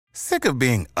Sick of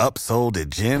being upsold at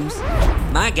gyms?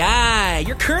 My guy,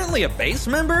 you're currently a base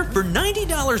member? For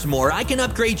 $90 more, I can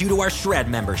upgrade you to our Shred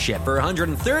membership. For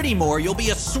 $130 more, you'll be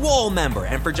a Swole member.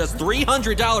 And for just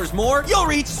 $300 more, you'll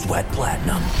reach Sweat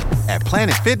Platinum. At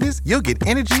Planet Fitness, you'll get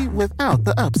energy without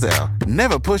the upsell.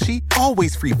 Never pushy,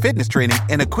 always free fitness training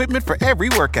and equipment for every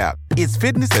workout. It's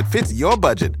fitness that fits your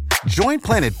budget. Join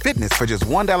Planet Fitness for just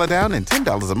 $1 down and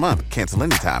 $10 a month. Cancel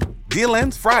anytime. Deal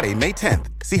ends Friday, May 10th.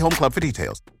 See Home Club for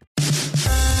details.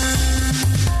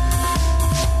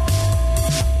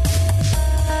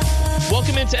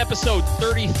 Welcome into episode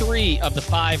 33 of the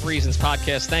 5 Reasons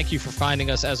podcast. Thank you for finding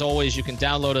us. As always, you can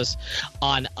download us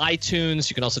on iTunes.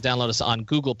 You can also download us on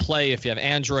Google Play. If you have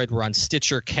Android, we're on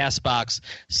Stitcher, CastBox,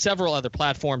 several other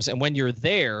platforms. And when you're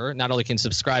there, not only can you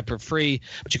subscribe for free,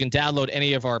 but you can download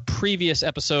any of our previous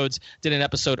episodes. Did an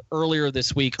episode earlier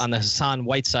this week on the Hassan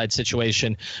Whiteside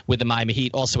situation with the Miami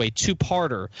Heat. Also a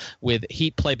two-parter with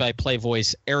Heat play-by-play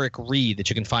voice Eric Reed that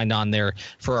you can find on there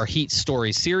for our Heat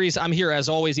Stories series. I'm here, as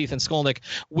always, Ethan Skolnick,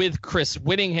 with Chris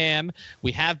Whittingham.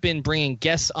 We have been bringing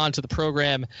guests onto the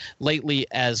program lately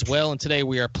as well, and today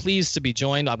we are pleased to be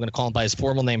joined, I'm going to call him by his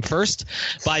formal name first,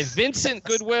 by Vincent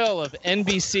Goodwill of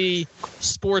NBC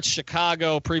Sports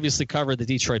Chicago. Previously covered the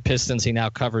Detroit Pistons. He now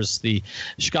covers the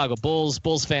Chicago Bulls.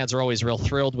 Bulls fans are always real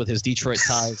thrilled with his Detroit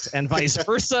ties, and vice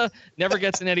versa. Never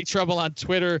gets in any trouble on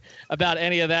Twitter about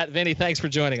any of that. Vinny, thanks for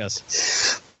joining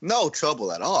us. No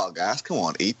trouble at all, guys. Come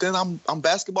on, Ethan. I'm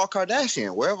basketball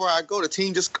Kardashian. Wherever I go, the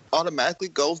team just automatically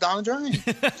goes down the drain.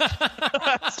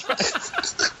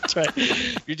 That's right.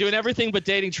 You're doing everything but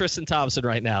dating Tristan Thompson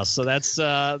right now, so that's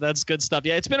good stuff.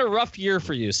 Yeah, it's been a rough year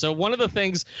for you. So one of the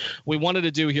things we wanted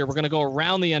to do here, we're going to go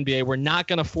around the NBA. We're not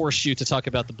going to force you to talk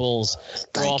about the Bulls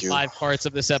for all 5 parts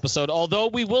of this episode, although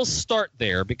we will start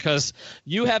there because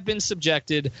you have been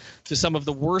subjected to some of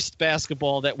the worst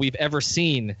basketball that we've ever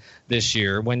seen this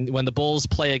year. When the Bulls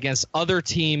play against other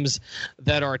teams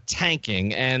that are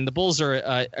tanking, and the Bulls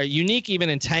are unique even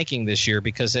in tanking this year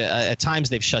because at times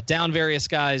they've shut down various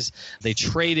guys. They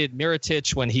traded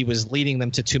Mirotic when he was leading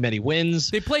them to too many wins.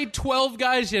 They played 12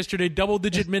 guys yesterday,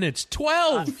 double-digit minutes.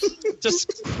 12!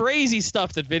 Just crazy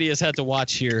stuff that Vinny has had to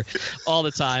watch here all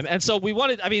the time. And so we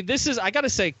wanted – I mean, this is – I got to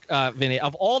say, Vinny,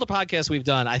 of all the podcasts we've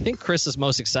done, I think Chris is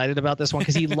most excited about this one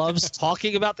because he loves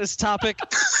talking about this topic,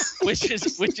 which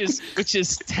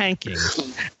is tanking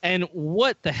and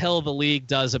what the hell the league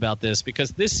does about this,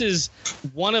 because this is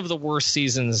one of the worst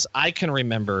seasons I can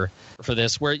remember for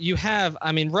this, where you have,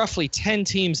 I mean, roughly 10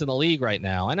 teams in the league right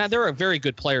now, and there are very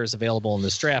good players available in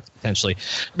this draft potentially,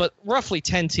 but roughly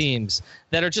 10 teams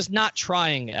that are just not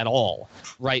trying at all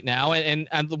right now, and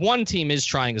the one team is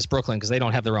trying is Brooklyn because they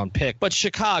don't have their own pick, but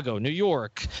Chicago, New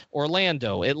York,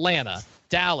 Orlando, Atlanta,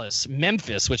 Dallas,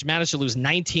 Memphis, which managed to lose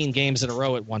 19 games in a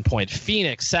row at one point,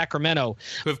 Phoenix, Sacramento.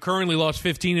 Who have currently lost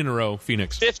 15 in a row,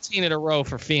 Phoenix. 15 in a row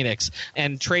for Phoenix,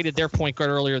 and traded their point guard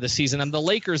earlier this season. And the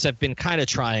Lakers have been kind of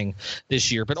trying this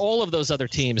year, but all of those other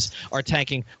teams are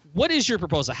tanking. What is your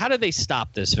proposal? How do they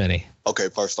stop this, Vinny? Okay,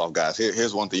 first off, guys,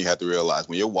 here's one thing you have to realize.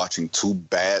 When you're watching two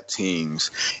bad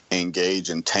teams engage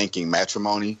in tanking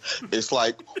matrimony, it's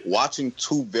like watching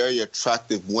two very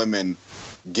attractive women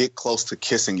get close to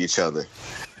kissing each other,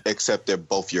 except they're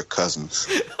both your cousins.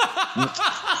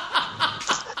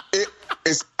 It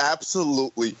is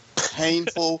absolutely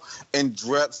painful and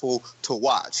dreadful to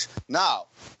watch. Now,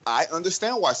 I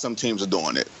understand why some teams are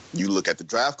doing it. You look at the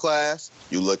draft class,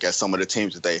 you look at some of the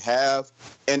teams that they have,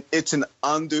 and it's an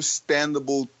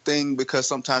understandable thing because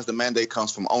sometimes the mandate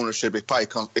comes from ownership. It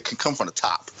can come from the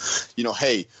top. You know,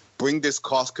 hey, bring this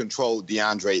cost-controlled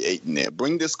DeAndre Ayton in.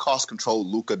 Bring this cost-controlled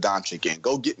Luka Doncic in.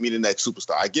 Go get me the next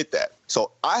superstar. I get that.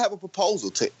 So I have a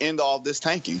proposal to end all this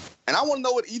tanking. And I want to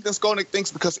know what Ethan Skolnick thinks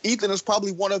because Ethan is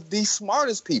probably one of the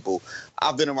smartest people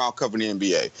I've been around covering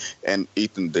the NBA. And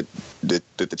Ethan, did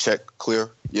the check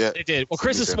clear yet? It did. Well,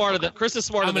 Chris is smarter than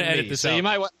I'm gonna edit me. This so out. You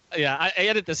might I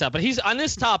edit this out. But he's on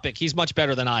this topic, he's much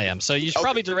better than I am. So you should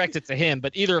probably direct it to him,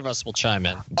 but either of us will chime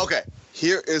in. Okay.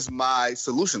 Here is my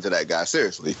solution to that, guy.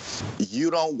 Seriously. You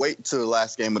don't wait until the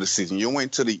last game of the season. You don't wait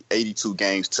until the 82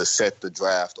 games to set the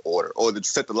draft order or to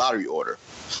set the lottery order.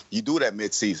 You do it at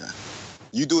midseason.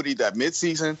 You do it either at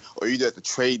midseason or you do it at the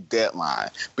trade deadline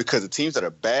because the teams that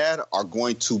are bad are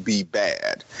going to be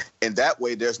bad. And that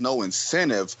way there's no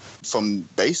incentive from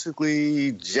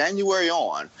basically January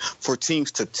on for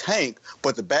teams to tank.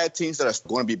 But the bad teams that are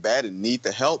going to be bad and need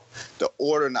the help, the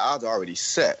order and the odds are already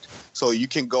set. So you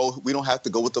can go, we don't have to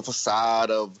go with the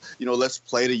facade of, let's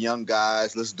play the young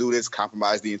guys, let's do this,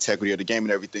 compromise the integrity of the game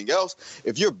and everything else.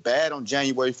 If you're bad on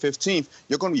January 15th,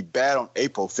 you're going to be bad on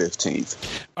April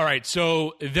 15th. All right, so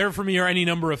so there for me are any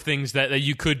number of things that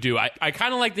you could do. I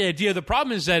kind of like the idea. The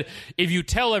problem is that if you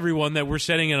tell everyone that we're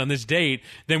setting it on this date,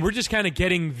 then we're just kind of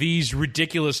getting these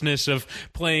ridiculousness of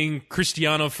playing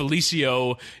Cristiano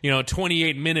Felicio,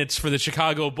 28 minutes for the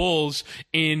Chicago Bulls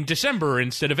in December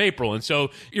instead of April. And so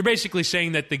you're basically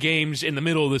saying that the games in the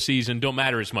middle of the season don't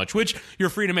matter as much, which you're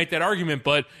free to make that argument,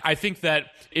 but I think that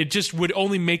it just would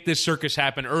only make this circus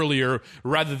happen earlier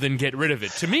rather than get rid of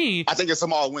it. To me, I think it's a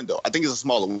smaller window. I think it's a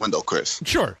smaller window, Chris.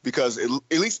 Sure. Because at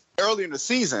least early in the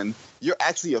season, you're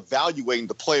actually evaluating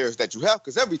the players that you have,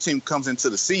 because every team comes into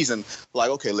the season like,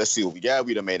 okay, let's see what we got.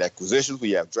 We done made acquisitions.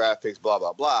 We have draft picks, blah,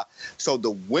 blah, blah. So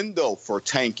the window for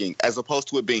tanking, as opposed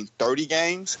to it being 30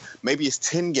 games, maybe it's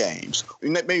 10 games,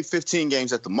 maybe 15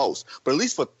 games at the most. But at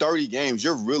least for 30 games,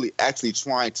 you're really actually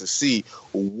trying to see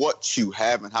what you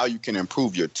have and how you can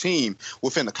improve your team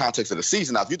within the context of the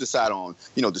season. Now, if you decide on,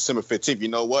 December 15th, you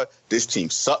know what? This team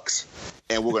sucks,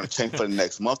 and we're going to tank for the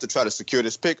next month to try to secure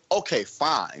this pick. Okay,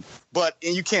 fine. But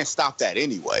you can't stop that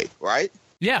anyway, right?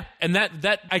 Yeah, and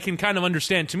that I can kind of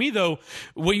understand. To me, though,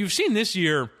 what you've seen this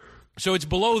year, so it's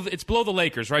below the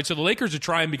Lakers, right? So the Lakers are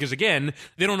trying because, again,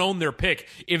 they don't own their pick.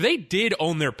 If they did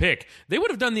own their pick, they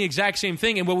would have done the exact same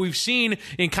thing. And what we've seen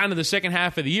in kind of the second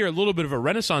half of the year, a little bit of a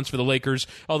renaissance for the Lakers,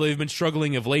 although they've been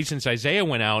struggling of late since Isaiah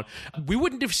went out, we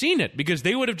wouldn't have seen it because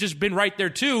they would have just been right there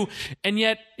too. And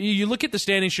yet, you look at the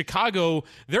standings, Chicago,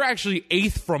 they're actually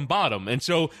 8th from bottom. And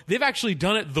so they've actually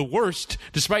done it the worst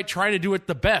despite trying to do it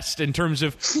the best in terms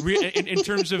of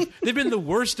they've been the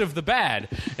worst of the bad.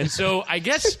 And so I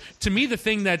guess to me, the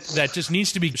thing that just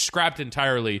needs to be scrapped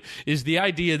entirely is the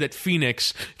idea that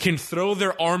Phoenix can throw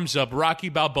their arms up Rocky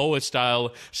Balboa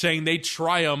style, saying they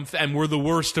triumph and we're the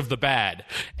worst of the bad.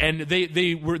 And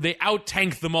they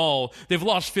out-tanked them all. They've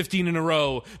lost 15 in a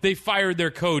row. They fired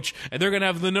their coach, and they're going to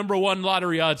have the number 1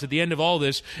 lottery odds at the end of all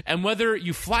this. And whether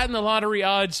you flatten the lottery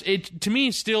odds, it to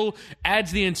me still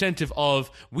adds the incentive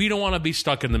of we don't want to be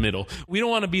stuck in the middle. We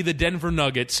don't want to be the Denver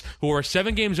Nuggets, who are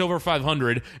 7 games over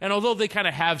 500, and although they kind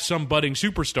of have some budding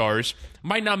superstars,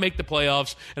 might not make the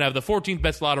playoffs and have the 14th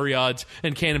best lottery odds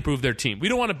and can't improve their team. We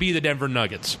don't want to be the Denver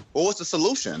Nuggets. Well, what's the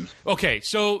solution? Okay,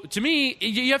 so to me,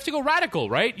 you have to go radical,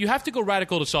 right? You have to go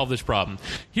radical to solve this problem.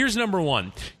 Here's number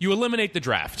 1. You eliminate the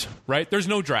draft, right? There's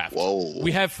no draft. Whoa.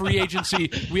 We have free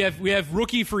agency. we have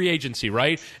rookie free agency,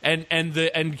 right? And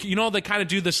they kind of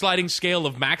do the sliding scale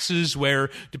of maxes where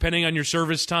depending on your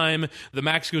service time, the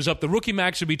max goes up. The rookie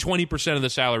max would be 20% of the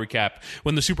salary cap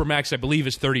when the super max, I believe,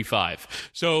 is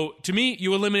 35. So to me,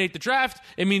 you eliminate the draft.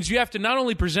 It means you have to not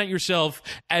only present yourself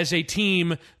as a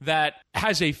team that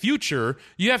has a future,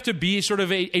 you have to be sort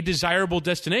of a desirable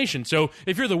destination. So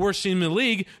if you're the worst team in the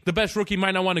league, the best rookie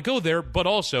might not want to go there, but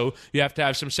also you have to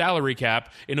have some salary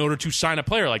cap in order to sign a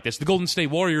player like this. The Golden State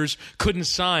Warriors couldn't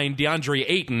sign DeAndre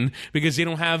Ayton because they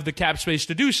don't have the cap space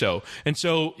to do so. And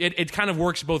so it kind of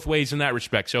works both ways in that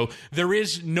respect. So there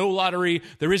is no lottery,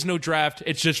 there is no draft,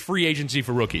 it's just free agency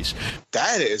for rookies.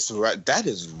 That is right. That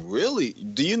is really,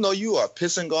 do you know you are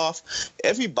pissing off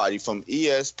everybody from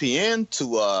ESPN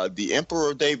to the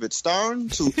Emperor David Stern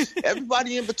to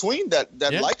everybody in between that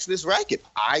likes this racket.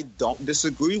 I don't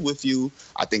disagree with you.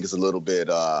 I think it's a little bit,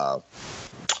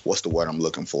 what's the word I'm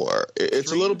looking for?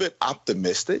 It's a little bit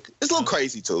optimistic. It's a little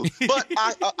crazy too. But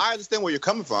I understand where you're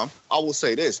coming from. I will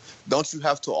say this. Don't you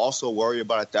have to also worry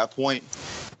about at that point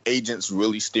agents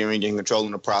really steering and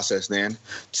controlling the process then?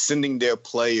 Sending their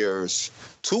players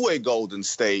to a Golden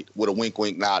State with a wink,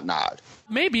 wink, nod, nod.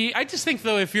 Maybe. I just think,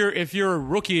 though, if you're a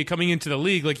rookie coming into the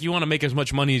league, like, you want to make as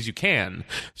much money as you can.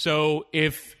 So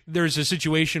if there's a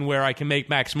situation where I can make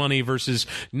max money versus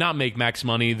not make max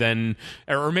money, then,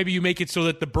 or maybe you make it so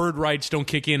that the bird rights don't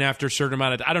kick in after a certain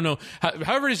amount of, I don't know.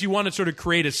 However it is, you want to sort of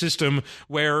create a system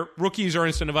where rookies are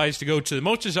incentivized to go to the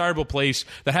most desirable place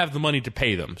that have the money to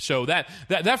pay them. So that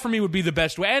for me would be the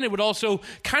best way. And it would also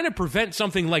kind of prevent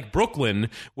something like Brooklyn,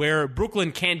 where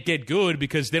Brooklyn can't get good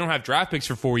because they don't have draft picks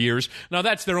for 4 years. Now,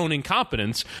 that's their own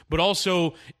incompetence, but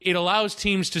also it allows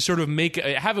teams to sort of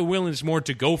have a willingness more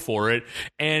to go for it,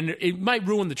 and it might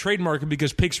ruin the trade market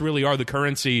because picks really are the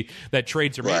currency that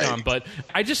trades are made on. But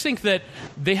I just think that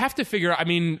they have to figure, I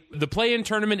mean, the play-in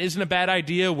tournament isn't a bad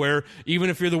idea, where even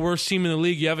if you're the worst team in the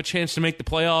league, you have a chance to make the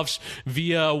playoffs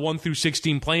via a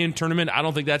 1-16 play-in tournament. I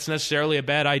don't think that's necessarily a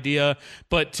bad idea,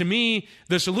 but to me,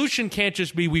 the solution can't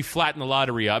just be we flatten the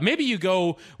lottery up. Maybe you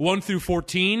go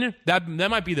 1-14. That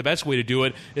might be the best way to do do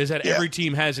it is that every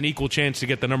team has an equal chance to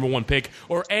get the number one pick,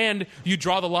 and you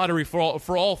draw the lottery for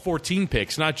all 14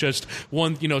 picks, not just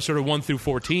one, sort of 1 through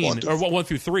 14 or 1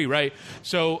 through 3, right?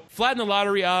 So flatten the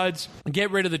lottery odds,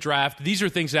 get rid of the draft. These are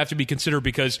things that have to be considered,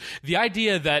 because the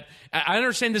idea that I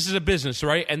understand this is a business,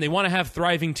 right? And they want to have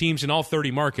thriving teams in all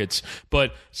 30 markets,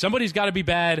 but somebody's got to be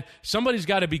bad, somebody's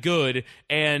got to be good,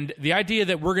 and the idea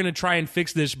that we're going to try and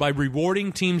fix this by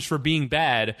rewarding teams for being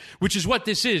bad, which is what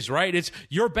this is, right? It's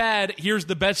you're bad, here's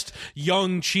the best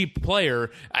young, cheap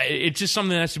player. It's just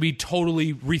something that has to be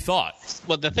totally rethought.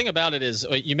 Well, the thing about it is,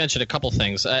 you mentioned a couple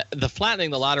things. The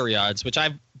flattening the lottery odds, which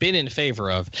I've been in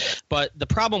favor of, but the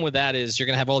problem with that is you're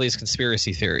going to have all these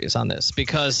conspiracy theories on this,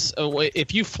 because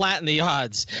if you flatten the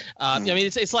odds, I mean,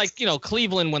 it's like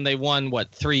Cleveland when they won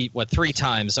three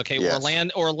times, okay?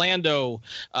 Yes. Orlando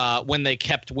when they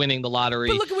kept winning the lottery.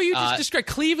 But look at what you just described.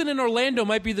 Cleveland and Orlando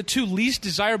might be the two least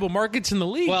desirable markets in the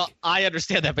league. Well, I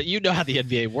understand that, but you know how the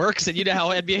NBA works, and you know how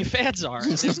NBA fans are.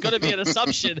 There's going to be an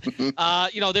assumption.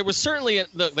 There was certainly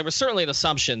an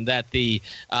assumption that the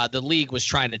league was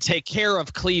trying to take care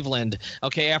of Cleveland,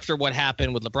 okay, after what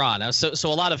happened with LeBron.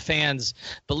 So a lot of fans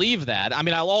believe that. I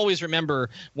mean, I'll always remember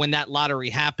when that lottery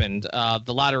happened,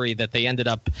 the lottery that they ended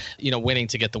up, winning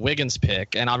to get the Wiggins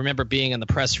pick. And I remember being in the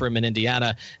press room in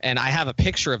Indiana, and I have a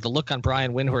picture of the look on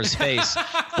Brian Windhorst's face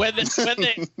when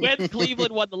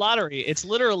Cleveland won the lottery. It's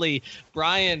literally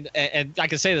Brian, and I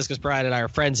can say this because Brian and I are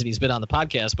friends and he's been on the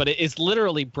podcast, but it's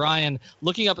literally Brian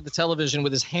looking up at the television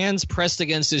with his hands pressed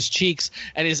against his cheeks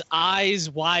and his eyes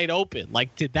wide open.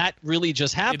 Like, did that really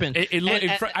just happen?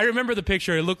 I remember the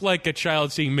picture. It looked like a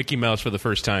child seeing Mickey Mouse for the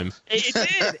first time.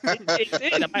 It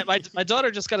did. My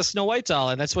daughter just got a Snow White doll,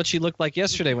 and that's what she looked like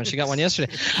yesterday when she got one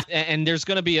yesterday. And there's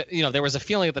going to be, there was a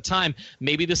feeling at the time,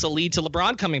 maybe this will lead to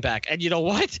LeBron coming back. And you know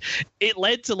what? It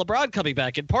led to LeBron coming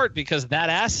back in part because that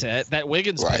asset, that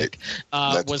Wiggins pick,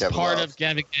 was part of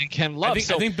Kevin Love. I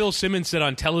think Bill Simmons said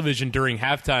on television during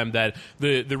halftime that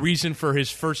the reason for his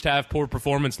first half poor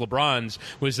performance, LeBron's,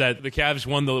 was that the Cavs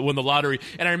won the lottery.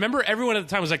 And I remember everyone at the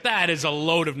time was like, that is a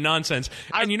load of nonsense.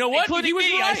 And you know what? He was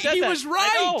right. He was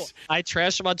right. I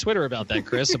trashed him on Twitter about that,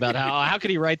 Chris, about how could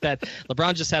he write that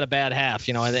LeBron just had a bad half,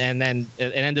 and then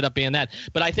it ended up being that.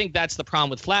 But I think that's the problem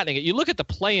with flattening it. You look at the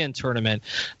play-in tournament.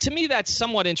 To me, that's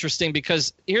somewhat interesting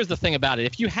because here's the thing about it.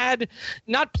 If you had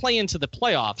not play into the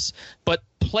playoffs, but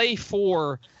play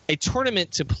for a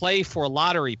tournament to play for a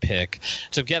lottery pick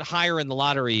to get higher in the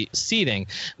lottery seeding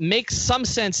makes some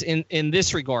sense in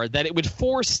this regard, that it would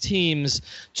force teams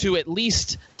to at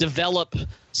least develop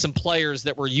some players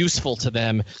that were useful to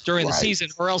them during the season,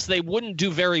 or else they wouldn't do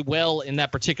very well in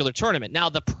that particular tournament. Now,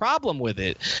 the problem with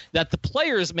it, that the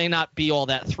players may not be all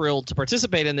that thrilled to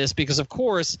participate in this because, of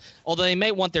course, although they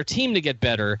may want their team to get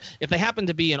better, if they happen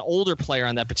to be an older player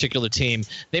on that particular team,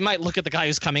 they might look at the guy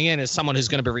who's coming in as someone who's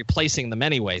going to be replacing them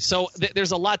anyway. So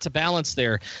there's a lot to balance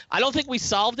there. I don't think we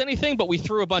solved anything, but we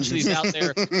threw a bunch of these out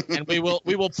there, and we will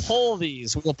poll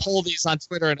these. We will poll these on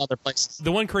Twitter and other places.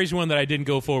 The one crazy one that I didn't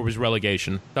go for was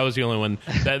relegation. That was the only one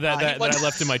that I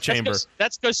left in my chamber.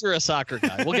 That's because you're a soccer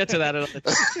guy. We'll get to that another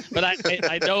time. But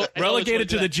I know relegated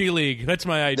to the G League. That's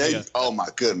my idea. Oh my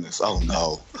goodness! Oh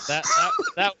no.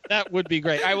 That would be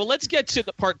great. All right. Well, let's get to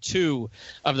the part 2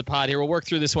 of the pod here. We'll work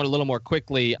through this one a little more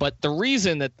quickly. But the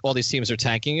reason that all these teams are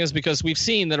tanking is because we've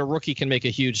seen that a rookie can make a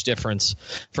huge difference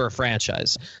for a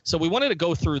franchise. So we wanted to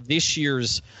go through this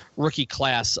year's rookie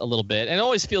class a little bit. And it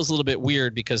always feels a little bit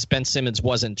weird because Ben Simmons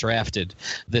wasn't drafted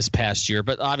this past year,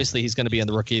 but obviously he's going to be in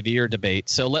the Rookie of the Year debate.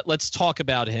 So let's talk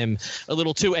about him a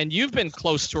little too. And you've been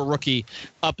close to a rookie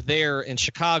up there in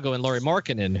Chicago, and Lauri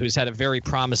Markkanen, who's had a very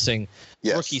promising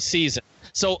rookie season.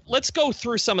 So let's go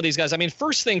through some of these guys. I mean,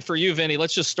 first thing for you, Vinny,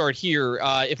 let's just start here.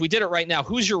 If we did it right now,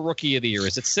 who's your Rookie of the Year?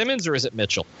 Is it Simmons or is it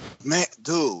Mitchell? Man,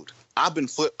 dude, I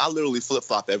literally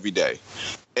flip-flop every day.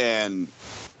 And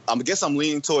I guess I'm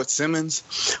leaning towards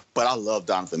Simmons, but I love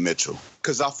Donovan Mitchell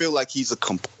because I feel like he's a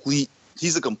complete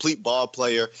ball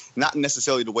player, not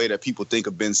necessarily the way that people think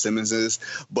of Ben Simmons is,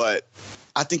 but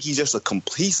I think he's just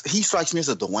he strikes me as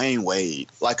a Dwayne Wade,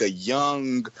 like a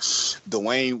young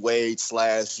Dwayne Wade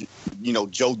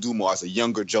 / Joe Dumars, a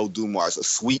younger Joe Dumars, a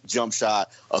sweet jump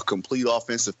shot, a complete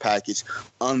offensive package,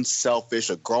 unselfish,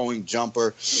 a growing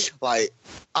jumper. Like,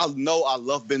 I know I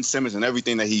love Ben Simmons and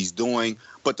everything that he's doing,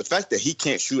 but the fact that he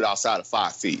can't shoot outside of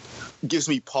 5 feet, gives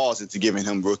me pause into giving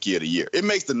him Rookie of the Year. It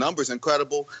makes the numbers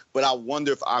incredible, but I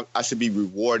wonder if I should be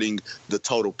rewarding the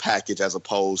total package as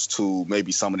opposed to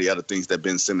maybe some of the other things that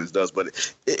Ben Simmons does.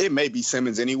 But it may be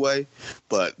Simmons anyway,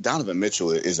 but Donovan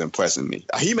Mitchell is impressing me.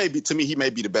 He may be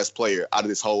the best player out of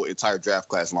this whole entire draft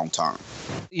class long term.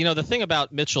 You know, the thing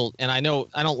about Mitchell, and I know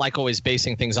I don't like always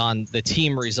basing things on the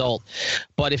team result,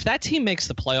 but if that team makes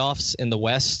the playoffs in the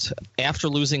West after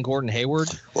losing Gordon Hayward,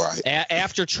 right,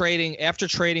 after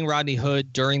trading Rodney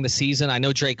Hood during the season, I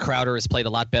know Drake Crowder has played a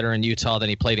lot better in Utah than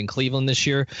he played in Cleveland this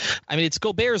year. I mean, it's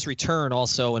Gobert's return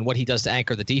also and what he does to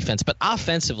anchor the defense, but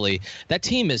offensively, that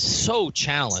team is so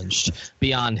challenged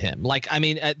beyond him. Like, I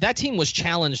mean, that team was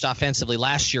challenged offensively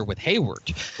last year with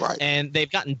Hayward, right, and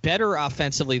they've gotten better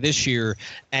offensively this year,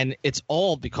 and it's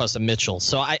all because of Mitchell.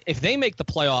 So if they make the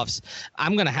playoffs,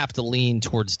 I'm going to have to lean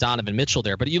towards Donovan Mitchell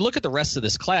there. But you look at the rest of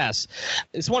this class,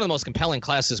 it's one of the most compelling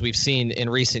classes we've seen in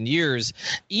recent years,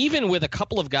 even with a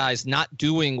couple of guys not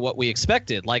doing what we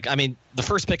expected. Like, I mean, the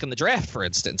first pick in the draft, for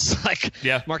instance, like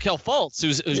Markelle Fultz,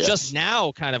 who's just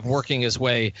now kind of working his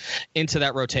way into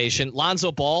that rotation.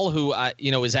 Lonzo Ball, who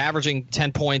is averaging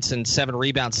 10 points and 7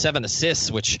 rebounds, 7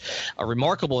 assists, which are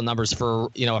remarkable numbers for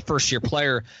a first-year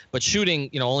player, but shooting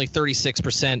only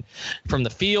 36% from the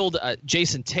field.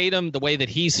 Jason Tatum, the way that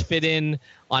he's fit in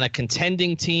on a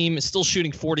contending team, is still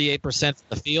shooting 48% from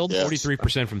the field.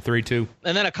 43% from 3, too.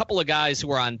 And then a couple of guys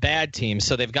who are on bad teams,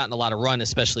 so they've gotten a lot of run,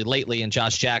 especially lately, in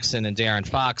Josh Jackson and De'Aaron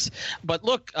Fox. But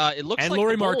look, it looks like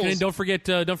Lauri Markkanen.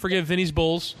 Don't forget Vinny's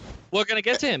Bulls. We're going to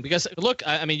get to him because, look,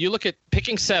 I mean, you look at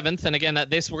picking 7th, and again,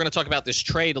 we're going to talk about this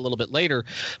trade a little bit later,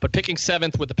 but picking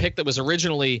 7th with the pick that was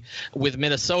originally with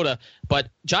Minnesota. But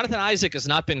Jonathan Isaac has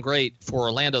not been great for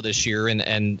Orlando this year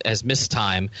and has missed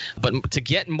time. But to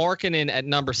get Markkanen at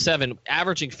number 7,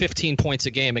 averaging 15 points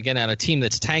a game, again, on a team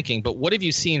that's tanking. But what have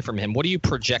you seen from him? What do you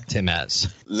project him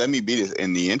as? Let me be this.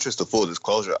 In the interest of full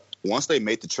disclosure, once they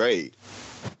made the trade,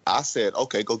 I said,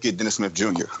 okay, go get Dennis Smith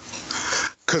Jr.,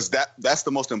 because that's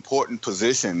the most important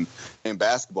position in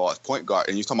basketball as point guard.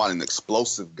 And you're talking about an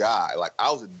explosive guy. Like, I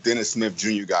was a Dennis Smith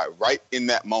Jr. guy right in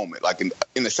that moment. Like,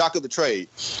 in the shock of the trade,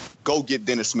 go get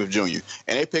Dennis Smith Jr.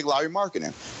 And they picked Lauri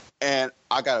Markkanen. And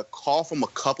I got a call from a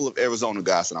couple of Arizona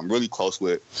guys that I'm really close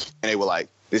with, and they were like,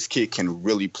 this kid can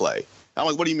really play. I'm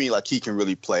like, what do you mean, like, he can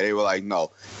really play? They were like, no,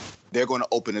 they're going to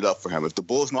open it up for him. If the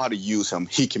Bulls know how to use him,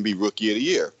 he can be Rookie of the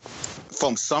Year.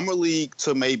 From Summer League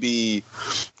to maybe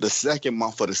the second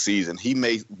month of the season, he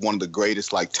made one of the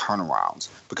greatest, like, turnarounds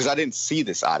because I didn't see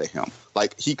this out of him.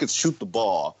 Like, he could shoot the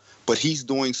ball, but he's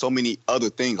doing so many other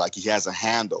things. Like, he has a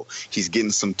handle. He's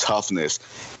getting some toughness.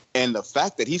 And the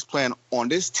fact that he's playing on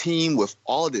this team with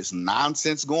all of this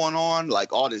nonsense going on,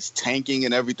 like all this tanking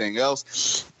and everything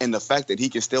else, and the fact that he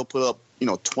can still put up,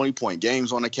 20-point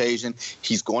games on occasion,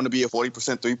 he's going to be a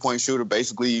 40% three-point shooter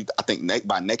basically, I think,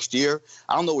 by next year.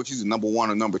 I don't know if he's the number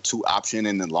 1 or number 2 option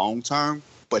in the long term,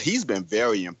 but he's been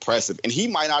very impressive. And he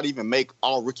might not even make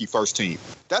all-rookie first team.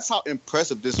 That's how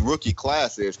impressive this rookie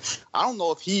class is. I don't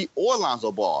know if he or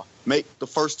Lonzo Ball make the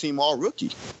first team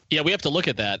all-rookie. Yeah, we have to look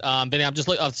at that. Benny, I'm just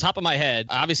looking off the top of my head.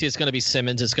 Obviously, it's going to be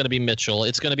Simmons. It's going to be Mitchell.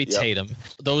 It's going to be Tatum.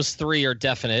 Those 3 are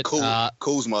definite.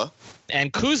 Kuzma.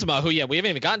 And Kuzma, who, we haven't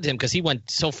even gotten to him because he went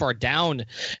so far down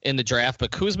in the draft, but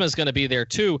Kuzma is going to be there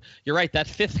too. You're right, that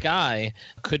 5th guy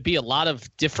could be a lot of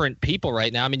different people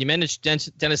right now. I mean, you mentioned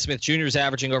Dennis Smith Jr. is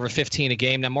averaging over 15 a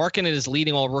game. Now, Markkanen is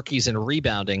leading all rookies in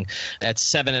rebounding at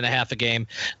 7.5 a game.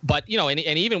 But, and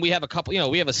even we have a couple,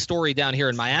 we have a story down here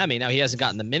in Miami. Now, he hasn't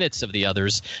gotten the minutes of the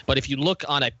others, but if you look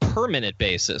on a per-minute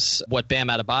basis, what Bam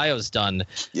Adebayo's done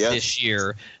this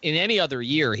year, in any other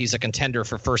year, he's a contender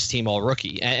for first-team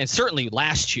all-rookie. And certainly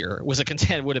last year would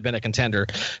have been a contender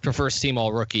for first team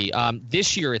all rookie.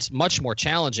 This year it's much more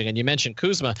challenging, and you mentioned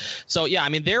Kuzma. So I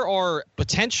mean, there are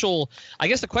potential. I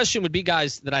guess the question would be,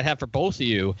 guys, that I'd have for both of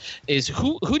you is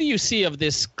who do you see of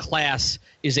this class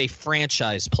is a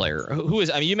franchise player? Who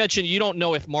is? I mean, you mentioned you don't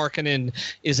know if Markkanen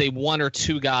is a 1 or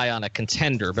 2 guy on a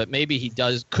contender, but maybe he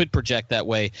could project that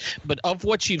way. But of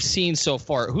what you've seen so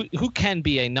far, who can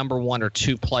be a number 1 or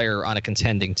 2 player on a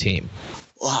contending team?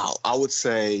 Wow, I would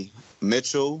say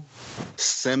Mitchell,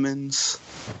 Simmons,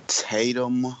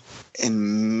 Tatum,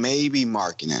 and maybe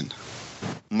Markkanen.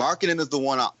 Markkanen is the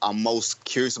one I'm most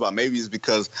curious about. Maybe it's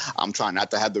because I'm trying not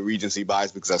to have the recency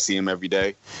bias because I see him every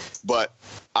day. But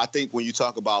I think when you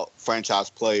talk about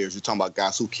franchise players, you're talking about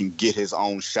guys who can get his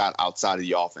own shot outside of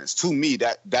the offense. To me,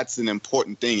 that's an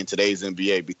important thing in today's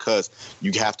NBA because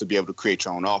you have to be able to create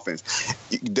your own offense.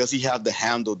 Does he have the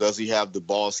handle? Does he have the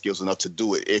ball skills enough to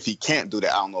do it? If he can't do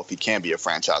that, I don't know if he can be a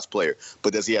franchise player.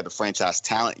 But does he have the franchise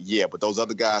talent? Yeah, but those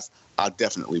other guys, I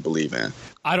definitely believe in.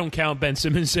 I don't count Ben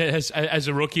Simmons as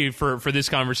a rookie for this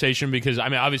conversation because, I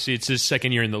mean, obviously it's his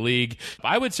second year in the league.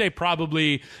 I would say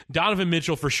probably Donovan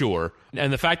Mitchell for sure.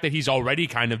 And the fact that he's already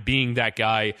kind of being that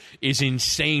guy is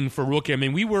insane for rookie. I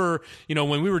mean, we were,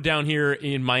 when we were down here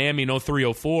in Miami in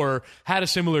 03-04, had a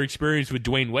similar experience with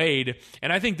Dwayne Wade.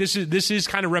 And I think this is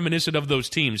kind of reminiscent of those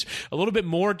teams. A little bit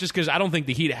more just because I don't think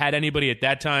the Heat had anybody at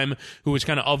that time who was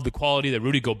kind of the quality that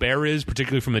Rudy Gobert is,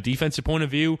 particularly from a defensive point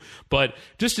of view. But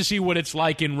just to see what it's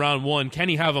like in round one, can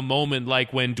he have a moment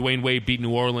like when Dwayne Wade beat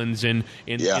New Orleans in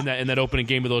that opening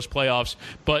game of those playoffs?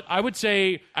 But I would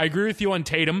say I agree with you on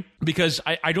Tatum because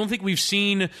I don't think we've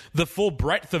seen the full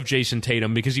breadth of Jason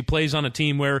Tatum because he plays on a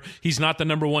team where he's not the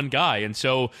number one guy. And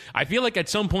so I feel like at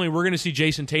some point we're going to see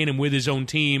Jason Tatum with his own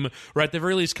team, or at the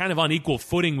very least kind of on equal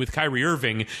footing with Kyrie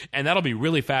Irving, and that'll be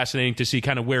really fascinating to see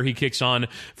kind of where he kicks on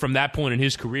from that point in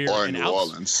his career. Or in New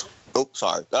Orleans. Oh,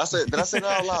 sorry. Did I say that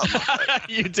out loud?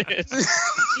 You did.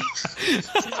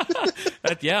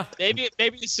 Yeah. Maybe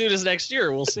as soon as next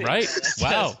year, we'll see. Right.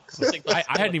 Wow. I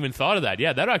hadn't even thought of that.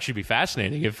 Yeah, that would actually be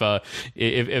fascinating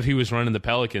if he was running the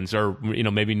Pelicans, or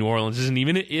maybe New Orleans isn't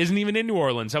even in New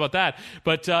Orleans. How about that?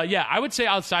 But yeah, I would say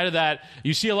outside of that,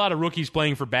 you see a lot of rookies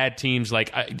playing for bad teams.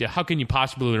 Like, how can you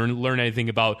possibly learn anything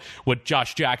about what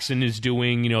Josh Jackson is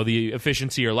doing? The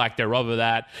efficiency or lack thereof of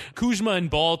that. Kuzma and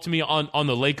Ball, to me, on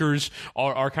the Lakers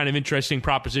are kind of interesting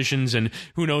propositions, and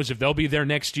who knows if they'll be there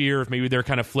next year, if maybe they're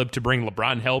kind of flipped to bring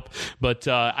LeBron help. But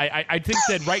I think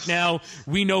that right now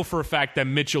we know for a fact that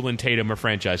Mitchell and Tatum are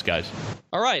franchise guys.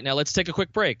 All right, now let's take a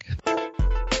quick break.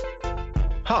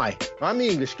 Hi, I'm the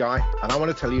English guy, and I want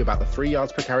to tell you about the 3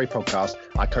 Yards Per Carry podcast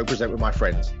I co-present with my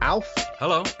friends Alf,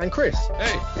 hello, and Chris.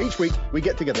 Hey. Each week, we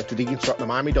get together to deconstruct the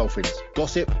Miami Dolphins,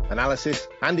 gossip, analysis,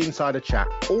 and insider chat,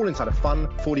 all inside a fun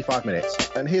 45 minutes.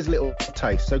 And here's a little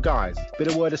taste. So guys, bit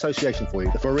of word association for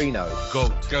you. The Marino.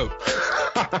 Goat.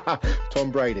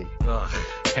 Tom Brady.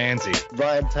 Pansy.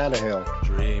 Ryan Tannehill.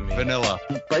 Dreamy. Vanilla.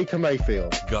 Baker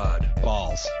Mayfield. God.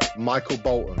 Balls. Michael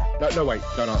Bolton. No, wait,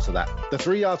 don't answer that. The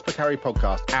 3 Yards Per Carry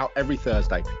podcast, out every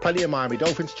Thursday. Plenty of Miami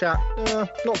Dolphins chat,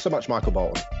 not so much Michael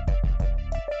Bolton.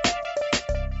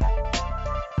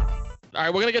 All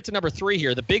right, we're going to get to number 3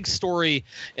 here. The big story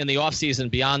in the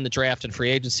offseason beyond the draft and free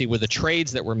agency were the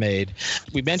trades that were made.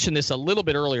 We mentioned this a little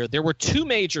bit earlier. There were 2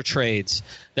 major trades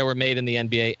that were made in the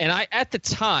NBA. And at the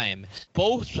time,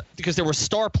 both because there were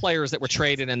star players that were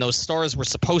traded and those stars were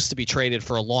supposed to be traded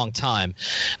for a long time,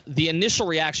 the initial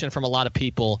reaction from a lot of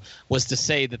people was to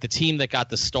say that the team that got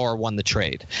the star won the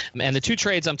trade. And the 2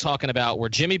 trades I'm talking about were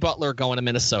Jimmy Butler going to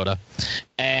Minnesota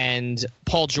and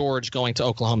Paul George going to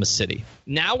Oklahoma City.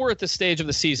 Now we're at the stage of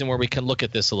the season where we can look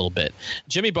at this a little bit.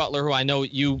 Jimmy Butler, who I know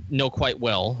you know quite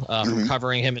well from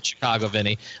covering him in Chicago,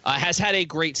 Vinny, has had a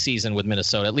great season with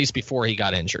Minnesota, at least before he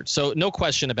got injured. So no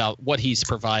question about what he's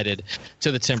provided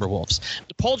to the Timberwolves.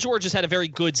 Paul George has had a very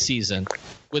good season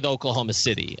with Oklahoma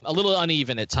City. A little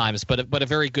uneven at times, but a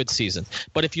very good season.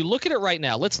 But if you look at it right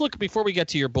now, let's look, before we get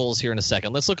to your Bulls here in a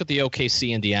second, let's look at the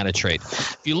OKC-Indiana trade.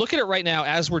 If you look at it right now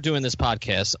as we're doing this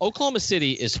podcast, Oklahoma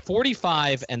City is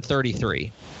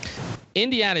 45-33.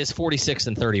 Indiana is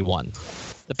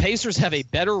 46-31. The Pacers have a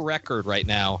better record right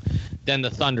now than the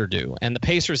Thunder do. And the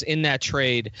Pacers in that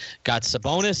trade got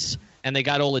Sabonis and they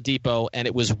got Oladipo, and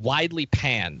it was widely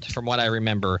panned from what I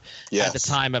remember at the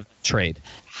time of the trade.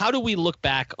 How do we look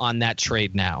back on that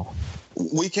trade now?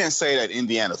 We can't say that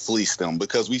Indiana fleeced them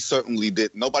because we certainly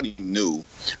did. Nobody knew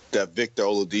that Victor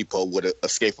Oladipo would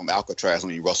escape from Alcatraz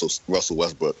when he Russell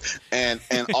Westbrook and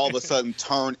all of a sudden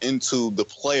turn into the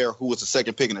player who was the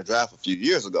second pick in the draft a few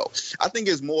years ago. I think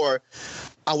it's more.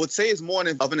 I would say it's more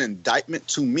of an indictment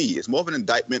to me. It's more of an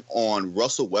indictment on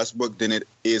Russell Westbrook than it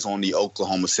is on the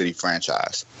Oklahoma City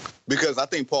franchise. Because I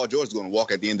think Paul George is going to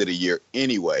walk at the end of the year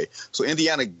anyway. So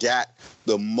Indiana got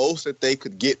the most that they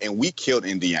could get, and we killed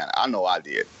Indiana. I know I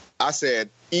did. I said,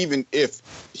 even if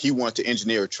he wanted to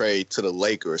engineer a trade to the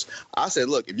Lakers, I said,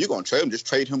 look, if you're going to trade him, just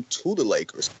trade him to the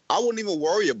Lakers. I wouldn't even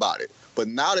worry about it. But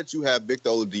now that you have Victor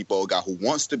Oladipo, a guy who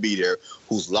wants to be there,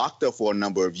 who's locked up for a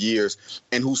number of years,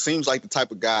 and who seems like the type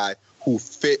of guy who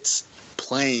fits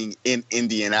playing in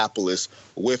Indianapolis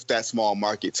with that small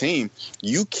market team,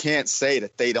 you can't say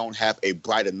that they don't have a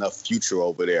bright enough future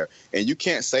over there. And you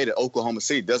can't say that Oklahoma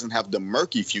City doesn't have the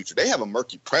murky future. They have a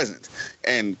murky present.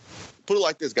 And put it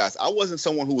like this, guys. I wasn't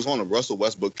someone who was on a Russell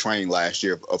Westbrook train last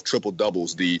year of triple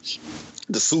doubles, the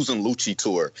Susan Lucci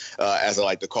tour, as I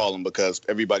like to call him, because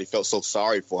everybody felt so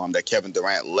sorry for him that Kevin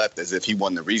Durant left, as if he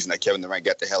wasn't the reason that Kevin Durant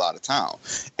got the hell out of town.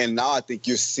 And now I think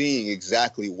you're seeing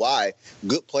exactly why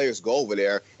good players go over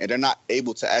there and they're not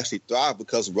able to actually thrive,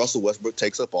 because Russell Westbrook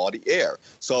takes up all the air.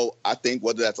 So I think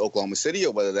whether that's Oklahoma City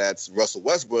or whether that's Russell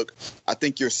Westbrook, I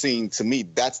think you're seeing, to me,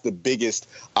 that's the biggest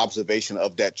observation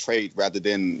of that trade rather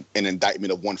than an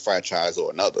indictment of one franchise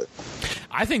or another.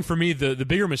 I think for me, the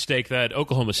bigger mistake that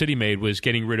Oklahoma City made was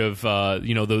getting rid of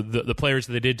the players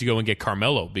that they did to go and get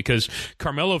Carmelo, because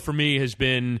Carmelo for me has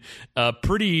been a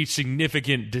pretty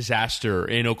significant disaster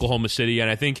in Oklahoma City,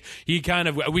 and I think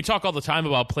we talk all the time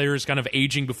about players kind of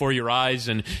aging before your eyes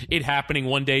and it happening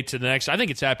one day to the next. I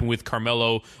think it's happened with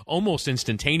Carmelo almost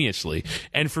instantaneously,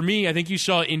 and for me, I think you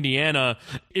saw Indiana.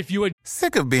 If you had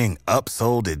Sick of being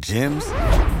upsold at gyms?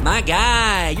 My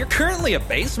guy, you're currently a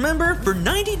base member? For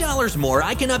 $90 more,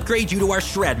 I can upgrade you to our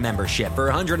Shred membership. For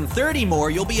 $130 more,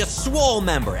 you'll be a Swole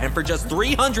member. And for just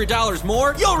 $300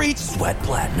 more, you'll reach Sweat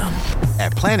Platinum.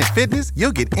 At Planet Fitness,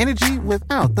 you'll get energy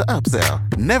without the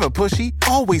upsell. Never pushy,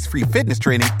 always free fitness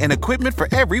training and equipment for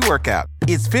every workout.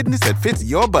 It's fitness that fits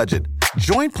your budget.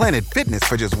 Join Planet Fitness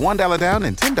for just $1 down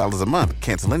and $10 a month.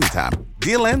 Cancel anytime.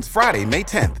 Deal ends Friday, May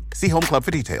 10th. See Home Club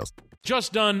for details.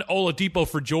 Just done Oladipo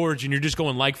for George and you're just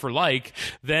going like for like,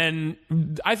 then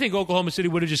I think Oklahoma City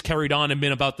would have just carried on and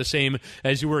been about the same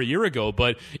as you were a year ago.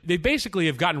 But they basically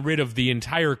have gotten rid of the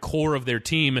entire core of their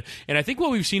team. And I think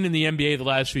what we've seen in the NBA the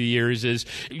last few years is,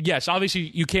 yes, obviously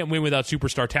you can't win without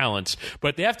superstar talents,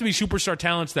 but they have to be superstar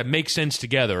talents that make sense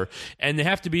together. And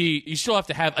you still have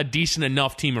to have a decent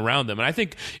enough team around them. And I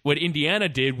think what Indiana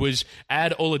did was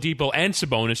add Oladipo and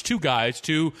Sabonis, two guys,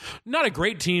 to not a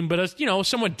great team, but a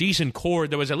somewhat decent core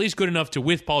that was at least good enough to,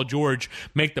 with Paul George,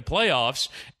 make the playoffs.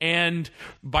 And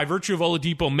by virtue of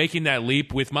Oladipo making that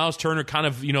leap, with Miles Turner kind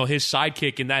of his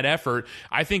sidekick in that effort,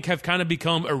 I think have kind of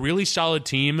become a really solid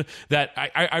team that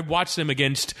I watched them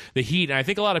against the Heat, and I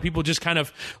think a lot of people just kind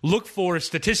of look for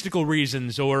statistical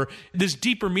reasons or this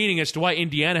deeper meaning as to why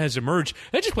Indiana has emerged.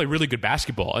 They just play really good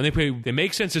basketball, and they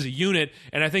make sense as a unit,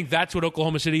 and I think that's what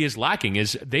Oklahoma City is lacking,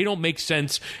 is they don't make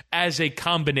sense as a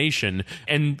combination.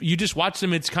 And you just watch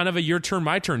them, it's kind of a your turn,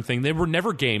 my turn thing. They were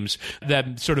never games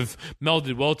that sort of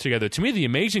melded well together. To me, the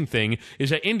amazing thing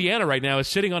is that Indiana right now is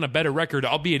sitting on a better record,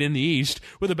 albeit in the East,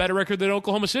 with a better record than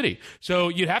Oklahoma City. So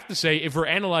you'd have to say, if we're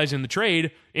analyzing the trade,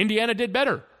 Indiana did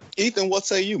better. Ethan, what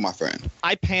say you, my friend?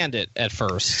 I panned it at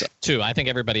first, too. I think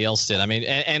everybody else did. I mean,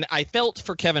 and I felt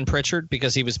for Kevin Pritchard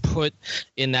because he was put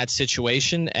in that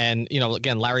situation. And,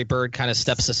 again, Larry Bird kind of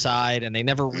steps aside, and they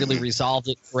never really resolved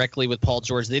it correctly with Paul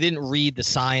George. They didn't read the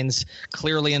signs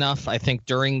clearly enough, I think,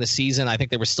 during the season. I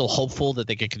think they were still hopeful that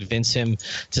they could convince him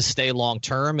to stay long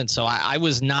term. And so I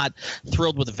was not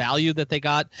thrilled with the value that they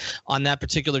got on that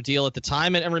particular deal at the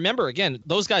time. And remember, again,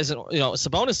 those guys,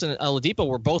 Sabonis and Oladipo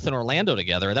were both in Orlando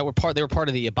together. They were part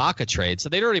of the Ibaka trade, so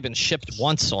they'd already been shipped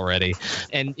once already,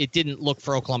 and it didn't look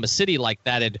for Oklahoma City like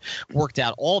that had worked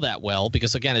out all that well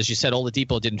because, again, as you said,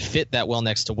 Oladipo didn't fit that well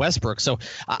next to Westbrook. So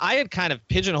I had kind of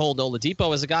pigeonholed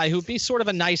Oladipo as a guy who'd be sort of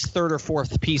a nice third or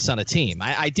fourth piece on a team.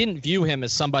 I didn't view him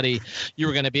as somebody you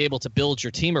were going to be able to build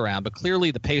your team around, but clearly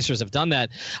the Pacers have done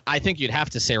that. I think you'd have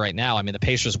to say right now, I mean, the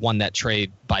Pacers won that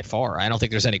trade by far. I don't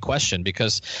think there's any question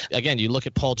because, again, you look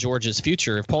at Paul George's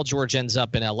future. If Paul George ends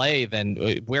up in L.A., then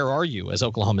where are you as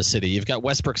Oklahoma City? You've got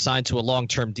Westbrook signed to a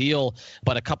long-term deal,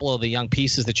 but a couple of the young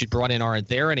pieces that you brought in aren't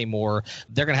there anymore.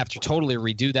 They're going to have to totally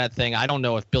redo that thing. I don't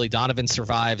know if Billy Donovan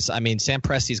survives. I mean, Sam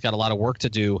Presti's got a lot of work to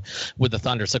do with the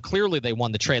Thunder, so clearly they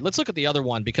won the trade. Let's look at the other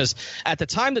one because at the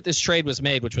time that this trade was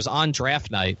made, which was on draft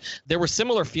night, there were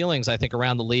similar feelings, I think,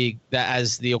 around the league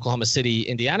as the Oklahoma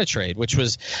City-Indiana trade, which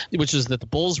was that the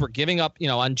Bulls were giving up,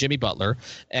 on Jimmy Butler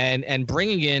and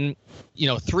bringing in,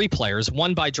 three players,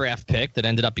 one by draft pick that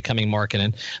ended up becoming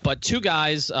Markkanen, but two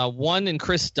guys, one in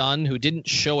Chris Dunn, who didn't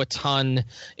show a ton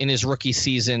in his rookie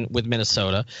season with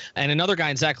Minnesota, and another guy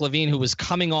in Zach LaVine, who was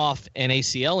coming off an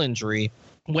ACL injury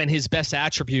when his best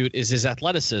attribute is his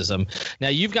athleticism. Now,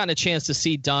 you've gotten a chance to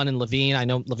see Dunn and LaVine. I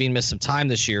know LaVine missed some time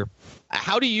this year.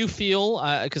 How do you feel?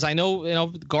 Because I know,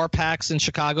 Garpax in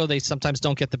Chicago, they sometimes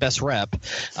don't get the best rep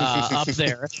up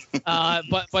there.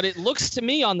 But it looks to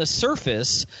me on the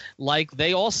surface like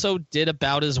they also did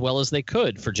about as well as they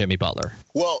could for Jimmy Butler.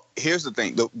 Well, here's the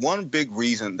thing. The one big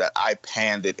reason that I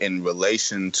panned it in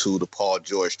relation to the Paul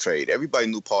George trade, everybody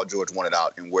knew Paul George wanted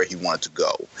out and where he wanted to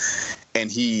go. And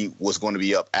he was going to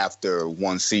be up after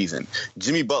one season.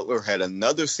 Jimmy Butler had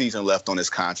another season left on his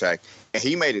contract, and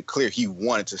he made it clear he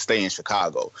wanted to stay in Chicago.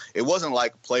 Chicago. It wasn't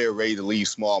like a player ready to leave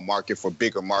small market for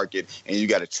bigger market and you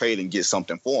got to trade and get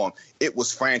something for him. It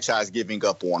was franchise giving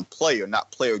up on player,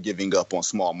 not player giving up on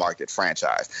small market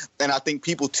franchise. And I think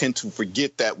people tend to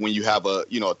forget that when you have a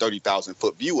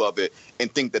 30,000-foot view of it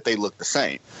and think that they look the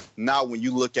same. Now, when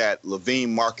you look at LaVine,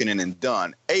 Markkanen, and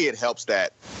Dunn, it helps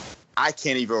that I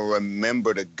can't even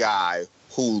remember the guy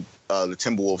who the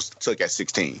Timberwolves took at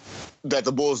 16, that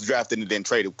the Bulls drafted and then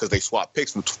traded because they swapped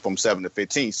picks from 7 to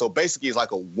 15. So basically, it's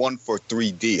like a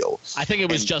 1-for-3 deal. I think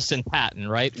it was Justin Patton,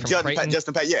 right? Justin Patton,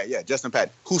 Justin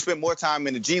Patton, who spent more time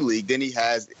in the G League than he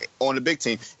has on the big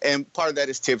team. And part of that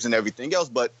is Tibbs and everything else,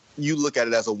 but you look at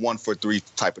it as a 1-for-3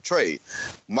 type of trade.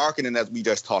 Markkanen, as we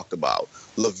just talked about.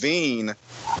 LaVine,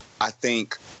 I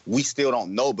think we still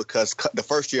don't know because the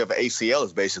first year of an ACL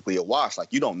is basically a wash.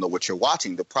 Like, you don't know what you're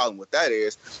watching. The problem with that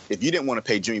is if you didn't want to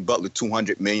pay Jimmy Butler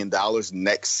 $200 million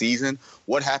next season,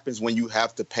 what happens when you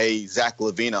have to pay Zach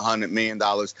LaVine $100 million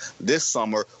this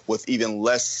summer with even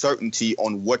less certainty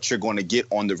on what you're going to get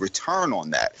on the return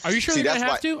on that? Are you sure they're going to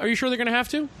have to? Are you sure they're going to have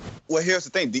to? Well, here's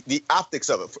the thing. The optics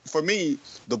of it. For me,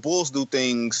 the Bulls do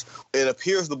things. It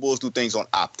appears the Bulls do things on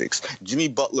optics. Jimmy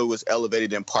Butler was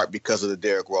elevated in part because of the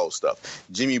Derrick Rose stuff.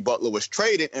 Jimmy Butler was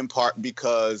traded in part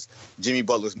because Jimmy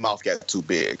Butler's mouth got too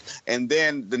big. And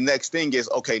then the next thing is,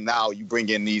 okay, now you bring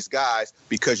in these guys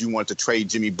because you want to trade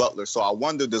Jimmy Butler. So I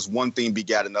wonder, does one thing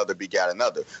begat another?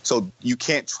 So you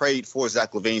can't trade for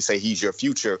Zach LaVine, say he's your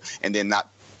future, and then not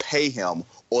pay him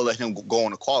or let him go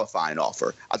on a qualifying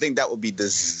offer. I think that would be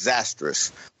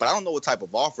disastrous. But I don't know what type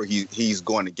of offer he's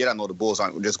going to get. I know the Bulls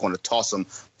aren't just going to toss him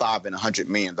 $500 and $100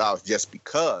 million just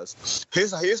because.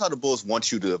 Here's how the Bulls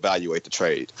want you to evaluate the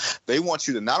trade. They want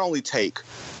you to not only take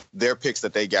their picks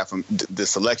that they got from the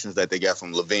selections that they got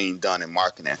from LaVine, Dunn, and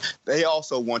Markkanen. They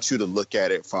also want you to look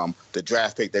at it from the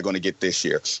draft pick they're going to get this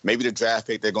year, maybe the draft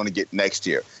pick they're going to get next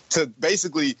year, to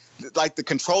basically like to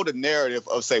control the narrative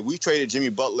of, say, we traded Jimmy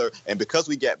Butler, and because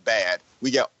we get bad,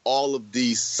 we got all of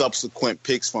these subsequent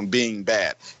picks from being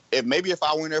bad. If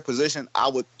I were in their position, I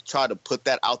would try to put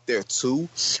that out there too.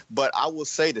 But I will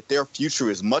say that their future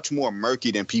is much more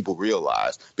murky than people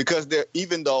realize because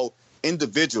even though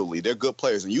individually they're good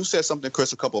players, and you said something,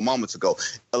 Chris, a couple of moments ago,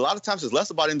 a lot of times it's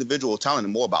less about individual talent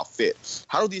and more about fit.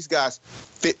 How do these guys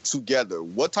fit together?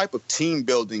 What type of team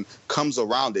building comes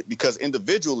around it? Because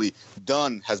individually,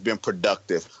 Dunn has been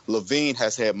productive. LaVine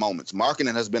has had moments.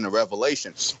 Markkanen has been a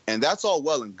revelation. And that's all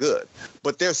well and good.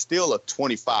 But they're still a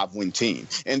 25-win team.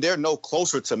 And they're no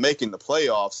closer to making the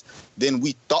playoffs than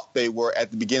we thought they were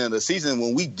at the beginning of the season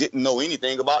when we didn't know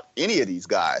anything about any of these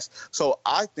guys. So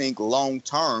I think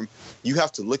long-term, you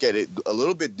have to look at it a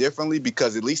little bit differently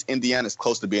because at least Indiana's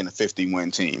close to being a 50-win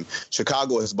team.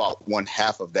 Chicago is about one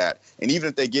half of that. And even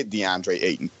if they get DeAndre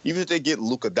Ayton, even if they get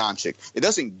Luka Doncic, it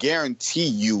doesn't guarantee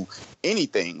you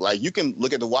anything. Like, you can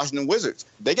look at the Washington Wizards.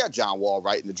 They got John Wall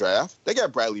right in the draft. They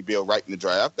got Bradley Beal right in the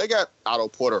draft. They got Otto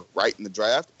Porter right in the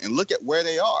draft. And look at where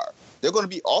they are. They're going to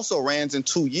be also Rans in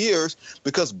 2 years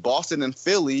because Boston and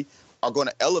Philly are going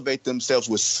to elevate themselves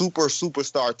with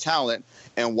superstar talent,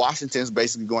 and Washington's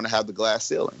basically going to have the glass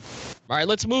ceiling. All right,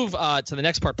 let's move to the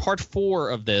next part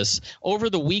 4 of this. Over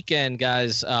the weekend,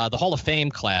 guys, the Hall of Fame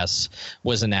class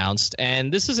was announced,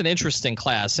 and this is an interesting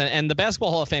class. And the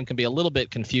Basketball Hall of Fame can be a little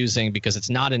bit confusing because it's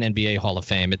not an NBA Hall of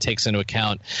Fame. It takes into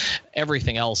account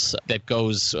everything else that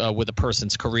goes with a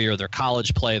person's career, their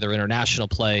college play, their international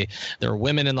play. There are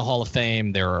women in the Hall of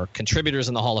Fame. There are contributors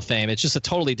in the Hall of Fame. It's just a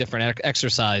totally different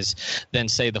exercise than,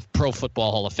 say, the Pro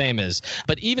Football Hall of Fame is.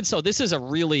 But even so, this is a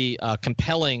really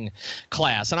compelling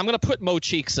class. And I'm going to put Mo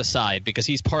Cheeks aside because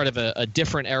he's part of a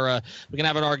different era. We can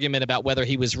have an argument about whether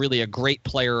he was really a great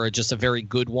player or just a very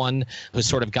good one who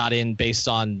sort of got in based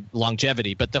on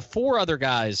longevity. But the 4 other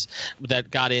guys that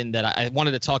got in that I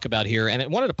wanted to talk about here, and I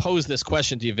wanted to pose this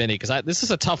question to you, Vinny, because this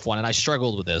is a tough one, and I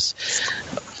struggled with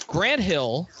this. Grant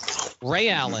Hill, Ray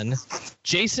Allen,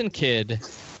 Jason Kidd,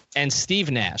 and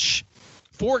Steve Nash.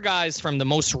 4 guys from the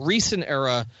most recent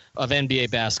era of NBA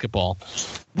basketball.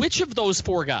 Which of those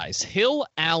 4 guys, Hill,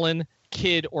 Allen,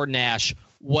 Kidd, or Nash,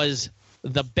 was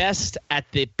the best at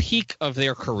the peak of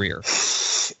their career?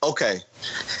 Okay.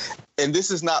 And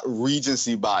this is not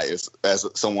recency bias as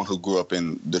someone who grew up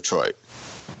in Detroit.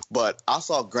 But I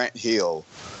saw Grant Hill.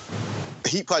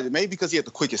 He probably, maybe because he had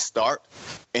the quickest start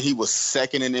and he was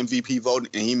second in MVP voting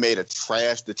and he made a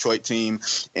trash Detroit team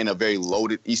in a very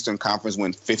loaded Eastern Conference,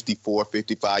 win 54,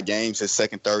 55 games his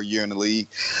second, third year in the league.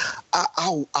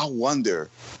 I wonder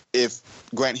if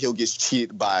Grant Hill gets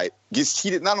cheated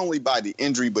not only by the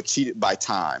injury, but cheated by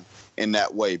time. in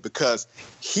that way because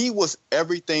he was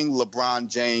everything LeBron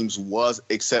James was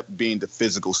except being the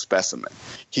physical specimen.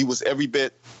 He was every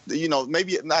bit,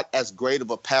 maybe not as great of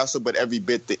a passer, but every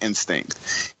bit the instinct.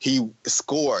 He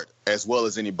scored as well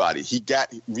as anybody. He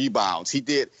got rebounds. He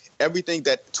did everything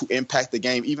that to impact the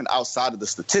game, even outside of the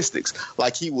statistics.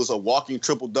 Like he was a walking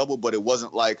triple-double, but it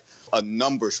wasn't like a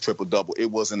numbers triple-double. It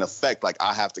was an effect like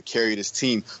I have to carry this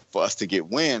team for us to get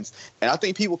wins. And I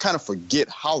think people kind of forget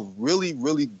how really,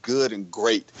 really good and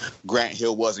great Grant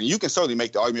Hill was. And you can certainly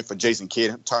make the argument for Jason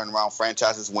Kidd turning around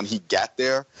franchises when he got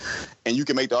there. And you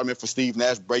can make the argument for Steve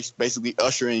Nash basically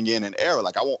ushering in an era.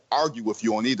 Like I won't argue with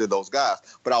you on either of those guys,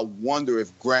 but I wonder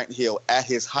if Grant Hill at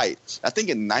his height, I think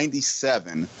in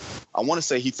 97, I want to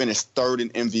say he finished third in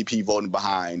MVP voting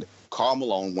behind Karl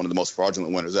Malone, one of the most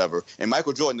fraudulent winners ever, and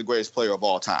Michael Jordan, the greatest player of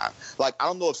all time. Like, I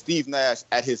don't know if Steve Nash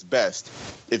at his best,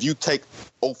 if you take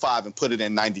 05 and put it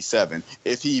in 97,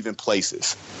 if he even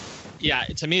places. Yeah,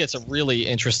 to me, it's a really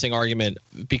interesting argument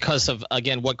because of,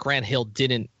 again, what Grant Hill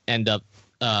didn't end up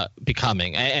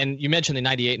becoming. And you mentioned the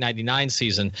 98-99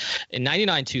 season. In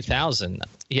 99-2000,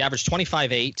 he averaged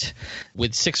 25-8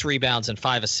 with 6 rebounds and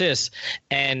 5 assists,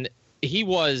 and he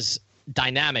was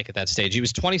dynamic at that stage. He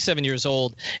was 27 years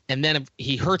old, and then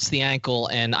he hurts the ankle,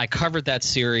 and I covered that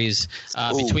series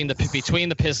between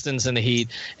the Pistons and the Heat,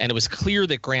 and it was clear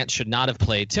that Grant should not have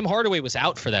played. Tim Hardaway was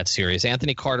out for that series.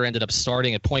 Anthony Carter ended up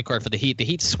starting at point guard for the Heat. The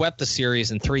Heat swept the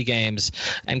series in 3 games,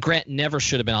 and Grant never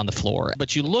should have been on the floor.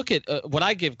 But you look at what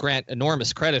I give Grant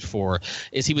enormous credit for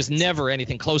is he was never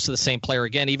anything close to the same player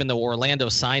again, even though Orlando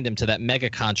signed him to that mega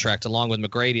contract along with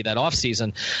McGrady that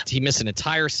offseason. He missed an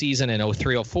entire season in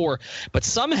 03-04. But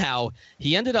somehow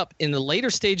he ended up in the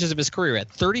later stages of his career at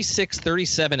 36,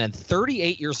 37, and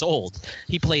 38 years old.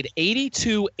 He played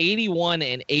 82, 81,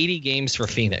 and 80 games for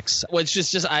Phoenix. Which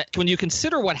is just when you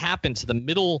consider what happened to the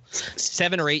middle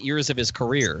 7 or 8 years of his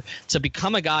career, to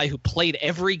become a guy who played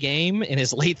every game in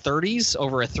his late 30s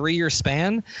over a 3-year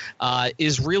span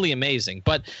is really amazing.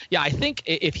 But yeah, I think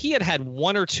if he had had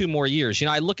 1 or 2 more years,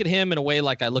 I look at him in a way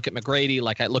like I look at McGrady,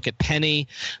 like I look at Penny,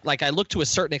 like I look to a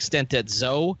certain extent at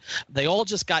Zoe. They all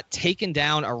just got taken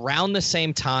down around the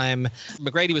same time.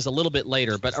 McGrady was a little bit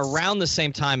later, but around the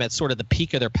same time at sort of the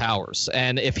peak of their powers.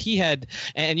 And if he had,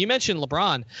 and you mentioned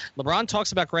LeBron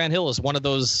talks about Grant Hill as one of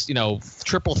those,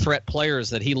 triple threat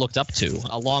players that he looked up to,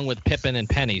 along with Pippen and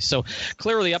Penny. So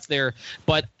clearly up there.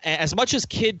 But as much as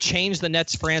Kidd changed the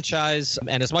Nets franchise,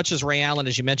 and as much as Ray Allen,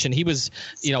 as you mentioned, he was,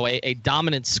 a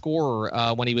dominant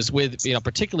scorer when he was with,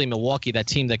 particularly Milwaukee, that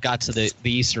team that got to the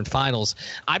Eastern Finals.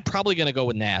 I'm probably going to go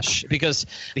with Nash because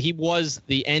he was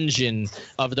the engine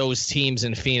of those teams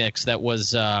in Phoenix that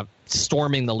was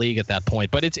storming the league at that point.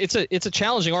 But it's a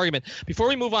challenging argument. Before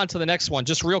we move on to the next one,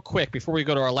 just real quick, before we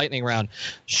go to our lightning round,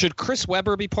 should Chris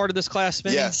Webber be part of this class,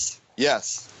 Vinny? Yes.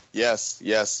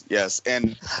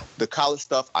 And the college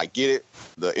stuff, I get it.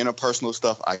 The interpersonal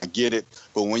stuff, I get it.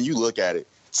 But when you look at it,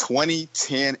 20,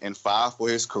 10, and 5 for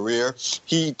his career.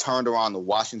 He turned around the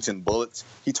Washington Bullets.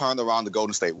 He turned around the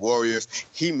Golden State Warriors.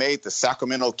 He made the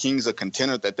Sacramento Kings a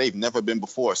contender that they've never been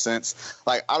before since.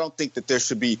 Like, I don't think that there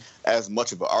should be as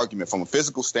much of an argument. From a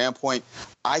physical standpoint,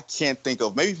 I can't think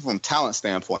of, maybe from a talent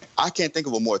standpoint, I can't think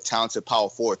of a more talented power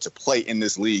forward to play in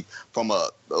this league from a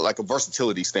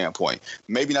versatility standpoint.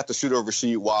 Maybe not the shooter of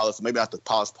Rasheed Wallace, maybe not the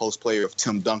post player of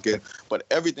Tim Duncan, but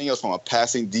everything else from a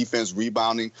passing, defense,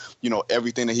 rebounding,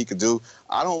 everything that he could do.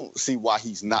 I don't see why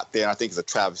he's not there. I think it's a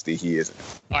travesty he isn't.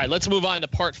 All right, let's move on to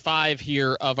part 5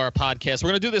 here of our podcast. We're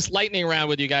going to do this lightning round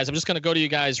with you guys. I'm just going to go to you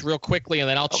guys real quickly, and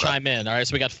then I'll chime in. All right,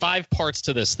 so we got 5 parts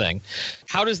to this thing.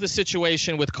 How does the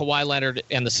situation with Kawhi Leonard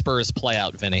and the Spurs play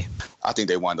out, Vinny? I think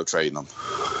they wind up trading him.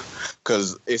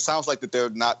 Because it sounds like that they're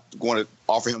not going to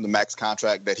offer him the max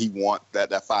contract that he wants,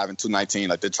 that 5 and 219.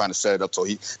 Like, they're trying to set it up so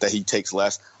that he takes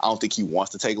less. I don't think he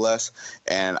wants to take less,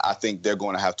 and I think they're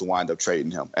going to have to wind up trading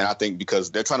him. And I think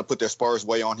because they're trying to put their Spurs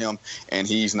way on him, and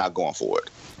he's not going for it.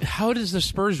 How does the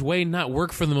Spurs way not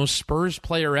work for the most Spurs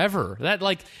player ever?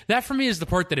 That for me is the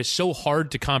part that is so hard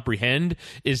to comprehend.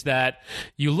 Is that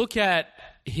you look at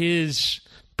his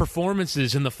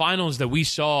performances in the finals that we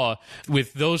saw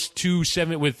with those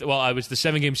it was the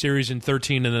 7-game series in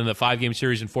 13 and then the 5-game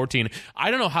series in 14. I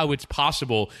don't know how it's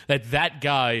possible that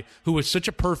guy who was such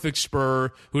a perfect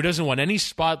Spur, who doesn't want any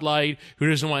spotlight, who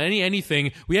doesn't want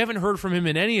anything, we haven't heard from him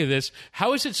in any of this.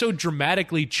 How is it so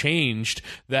dramatically changed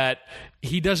that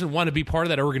he doesn't want to be part of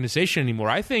that organization anymore?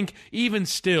 I think even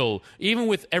still, even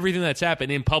with everything that's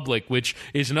happened in public, which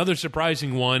is another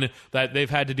surprising one that they've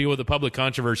had to deal with the public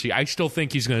controversy, I still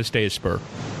think he's going to stay a Spur.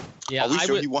 Yeah, Are we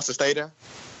sure he wants to stay there?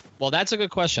 Well, that's a good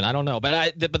question. I don't know.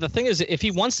 But the thing is, if he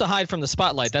wants to hide from the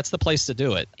spotlight, that's the place to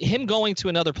do it. Him going to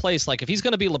another place, like if he's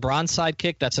going to be LeBron's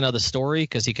sidekick, that's another story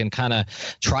because he can kind of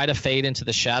try to fade into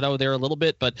the shadow there a little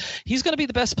bit. But he's going to be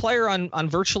the best player on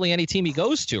virtually any team he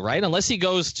goes to, right? Unless he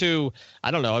goes to, I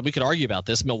don't know, we could argue about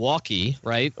this, Milwaukee,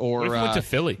 right? Or what if he went to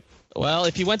Philly? Well,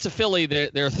 if he went to Philly,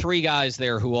 there are three guys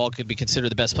there who all could be considered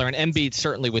the best player, and Embiid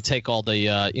certainly would take all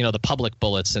the the public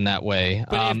bullets in that way.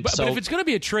 But if it's going to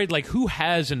be a trade, like who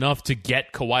has enough to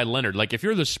get Kawhi Leonard? Like if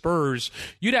you're the Spurs,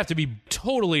 you'd have to be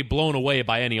totally blown away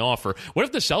by any offer. What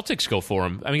if the Celtics go for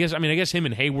him? I guess him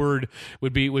and Hayward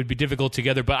would be difficult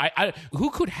together. But who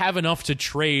could have enough to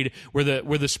trade where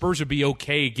the Spurs would be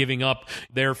okay giving up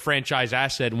their franchise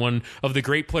asset, one of the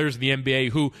great players in the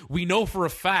NBA, who we know for a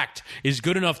fact is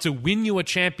good enough to win you a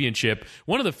championship?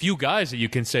 One of the few guys that you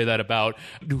can say that about.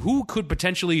 Who could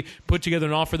potentially put together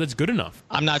an offer that's good enough?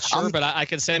 I'm not sure, but I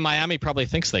can say Miami probably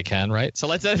thinks they can, right? So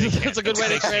that's a good way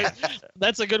to trade.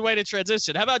 That's a good way to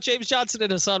transition. How about James Johnson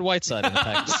and Hassan Whiteside in the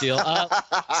package deal?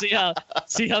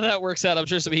 See how that works out. I'm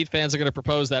sure some Heat fans are going to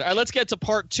propose that. All right, let's get to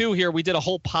part 2 here. We did a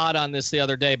whole pod on this the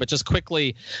other day, but just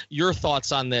quickly, your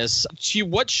thoughts on this.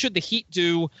 What should the Heat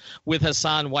do with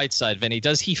Hassan Whiteside, Vinny?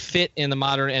 Does he fit in the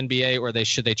modern NBA, or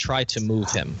should they try to move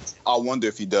him? I wonder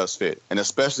if he does fit, and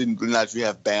especially now that you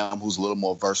have Bam, who's a little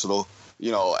more versatile,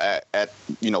 at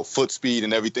foot speed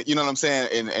and everything, you know what I'm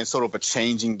saying, and sort of a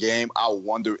changing game. I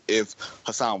wonder if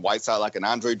Hassan Whiteside, like an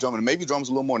Andre Drummond, maybe Drummond's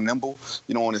a little more nimble,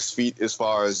 on his feet as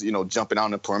far as, jumping out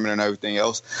on the perimeter and everything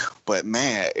else. But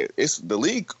man, the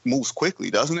league moves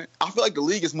quickly, doesn't it? I feel like the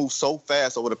league has moved so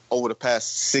fast over the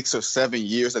past 6 or 7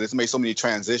 years that it's made so many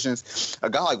transitions.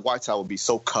 A guy like Whiteside would be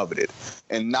so coveted,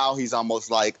 and now he's almost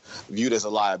like viewed as a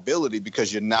liability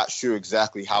because you're not sure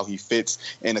exactly how he fits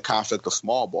in the construct of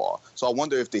small ball. So I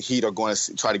wonder if the Heat are going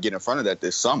to try to get in front of that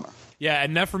this summer. Yeah,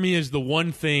 and that for me is the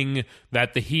one thing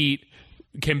that the Heat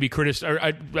can be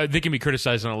criticized. They can be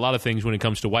criticized on a lot of things when it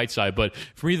comes to Whiteside, but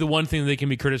for me, the one thing they can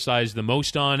be criticized the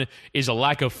most on is a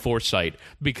lack of foresight.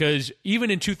 Because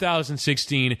even in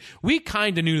 2016, we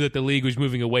kind of knew that the league was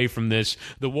moving away from this.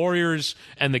 The Warriors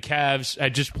and the Cavs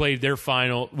had just played their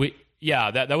final.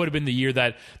 That would have been the year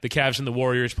that the Cavs and the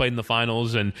Warriors played in the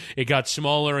finals, and it got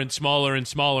smaller and smaller and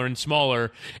smaller and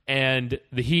smaller. And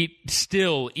the Heat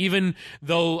still, even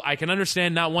though I can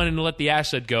understand not wanting to let the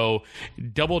asset go,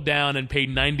 doubled down and paid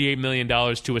 $98 million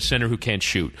to a center who can't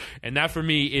shoot. And that for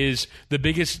me is the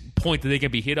biggest point that they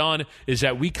can be hit on, is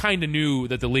that we kind of knew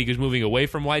that the league is moving away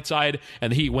from Whiteside,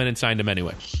 and the Heat went and signed him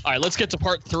anyway. All right, let's get to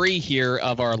part 3 here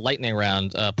of our lightning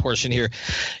round portion here.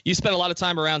 You spent a lot of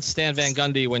time around Stan Van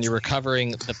Gundy when you were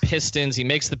covering the Pistons. He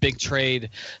makes the big trade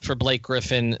for Blake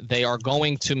Griffin. They are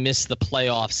going to miss the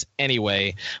playoffs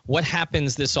anyway. What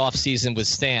happens this offseason with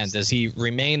Stan? Does he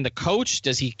remain the coach?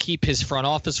 Does he keep his front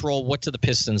office role? What do the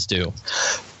Pistons do?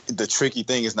 The tricky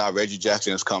thing is now Reggie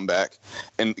Jackson has come back,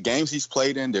 and the games he's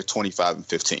played in, they're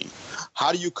 25-15.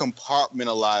 How do you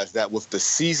compartmentalize that with the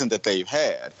season that they've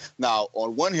had? Now,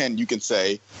 on one hand, you can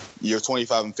say you're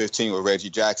 25-15 with Reggie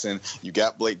Jackson. You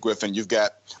got Blake Griffin. You've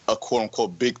got a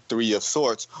quote-unquote big three of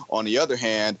sorts. On the other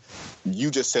hand, you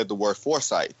just said the word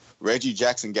foresight. Reggie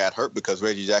Jackson got hurt because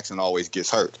Reggie Jackson always gets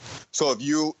hurt. So if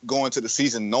you go into the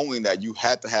season knowing that you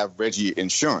had to have Reggie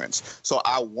insurance. So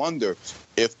I wonder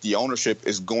if the ownership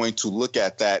is going to look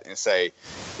at that and say,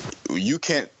 you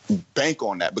can't bank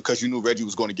on that because you knew Reggie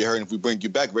was going to get hurt. And if we bring you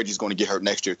back, Reggie's going to get hurt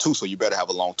next year too. So you better have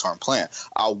a long-term plan.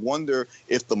 I wonder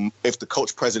if the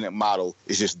coach-president model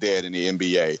is just dead in the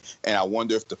NBA. And I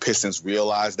wonder if the Pistons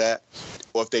realize that,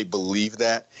 or if they believe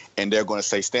that, and they're going to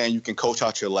say, Stan, you can coach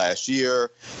out your last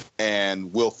year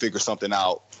and we'll figure something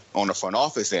out on the front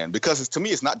office end. Because to me,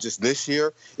 it's not just this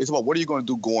year. It's about what are you going to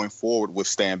do going forward with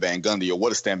Stan Van Gundy, or what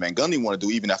does Stan Van Gundy want to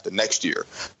do even after next year?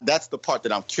 That's the part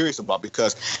that I'm curious about,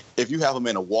 because if you have him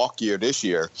in a walk year this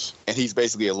year and he's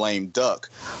basically a lame duck,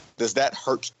 does that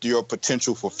hurt your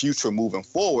potential for future moving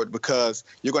forward? Because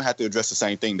you're going to have to address the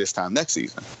same thing this time next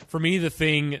season. For me, the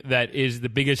thing that is the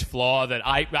biggest flaw that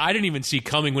I didn't even see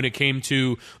coming when it came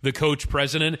to the coach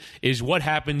president is what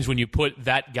happens when you put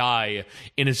that guy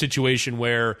in a situation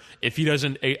where if he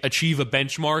doesn't achieve a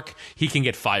benchmark, he can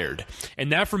get fired.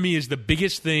 And that for me is the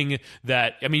biggest thing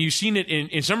that, I mean, you've seen it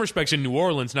in some respects in New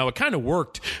Orleans. Now, it kind of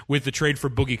worked with the trade for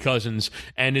Boogie Cousins,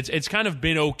 and it's kind of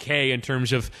been okay in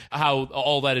terms of how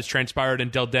all that has transpired,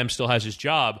 and Del Dem still has his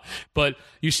job. But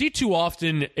you see too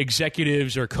often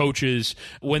executives or coaches,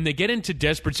 when they get into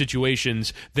desperate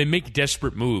situations, they make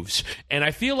desperate moves. And I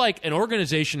feel like an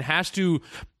organization has to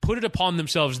put it upon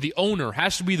themselves. The owner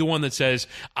has to be the one that says,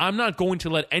 I'm not going to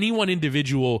let any one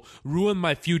individual ruin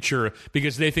my future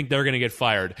because they think they're going to get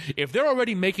fired. If they're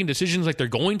already making decisions like they're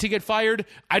going to get fired,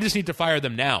 I just need to fire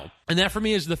them now. And that, for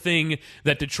me, is the thing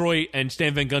that Detroit and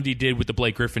Stan Van Gundy did with the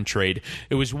Blake Griffin trade.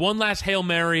 It was one last Hail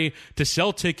Mary to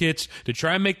sell tickets, to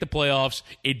try and make the playoffs.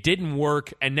 It didn't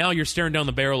work, and now you're staring down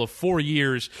the barrel of 4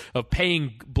 years of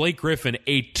paying Blake Griffin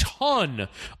a ton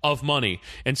of money.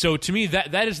 And so, to me,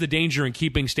 that is the danger in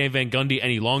keeping Stan Van Gundy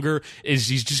any longer, is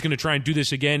he's just going to try and do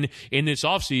this again in this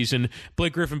offseason.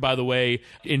 Blake Griffin, by the way,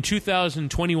 in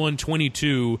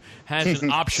 2021-22, has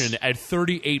an option at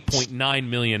 $38.9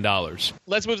 million.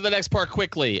 Let's move to the next part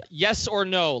quickly. Yes or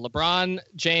no, LeBron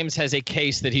James has a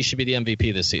case that he should be the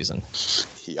MVP this season?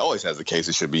 He always has a case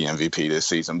it should be MVP this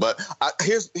season. But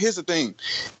here's the thing.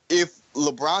 If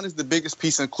LeBron is the biggest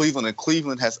piece in Cleveland and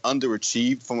Cleveland has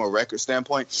underachieved from a record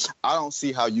standpoint, I don't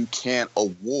see how you can't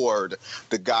award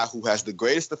the guy who has the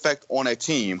greatest effect on a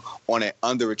team on an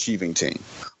underachieving team.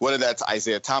 Whether that's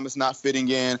Isaiah Thomas not fitting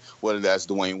in, whether that's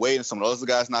Dwayne Wade and some of those other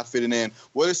guys not fitting in,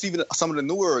 whether it's even some of the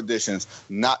newer additions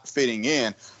not fitting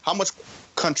in, how much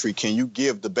country can you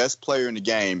give the best player in the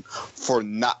game for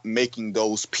not making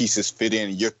those pieces fit in?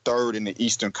 You're third in the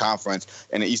Eastern Conference,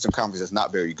 and the Eastern Conference is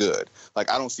not very good. Like,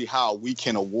 I don't see how we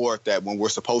can award that when we're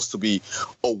supposed to be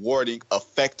awarding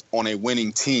effect on a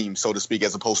winning team, so to speak,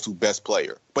 as opposed to best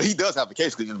player. But he does have a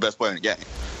case because he's the best player in the game.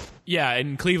 Yeah,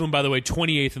 and Cleveland, by the way,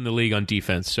 28th in the league on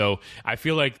defense. So I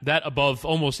feel like that above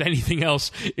almost anything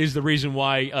else is the reason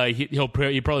why he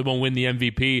probably won't win the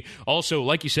MVP. Also,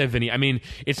 like you said, Vinny, I mean,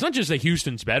 it's not just that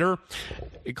Houston's better.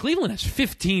 Cleveland has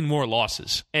 15 more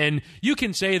losses. And you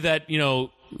can say that, you know,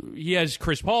 he has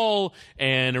Chris Paul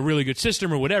and a really good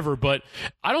system or whatever, but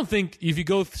I don't think if you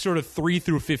go sort of 3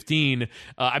 through 15,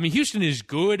 I mean, Houston is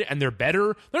good and they're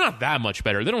better. They're not that much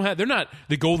better. They're not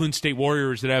the Golden State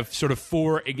Warriors that have sort of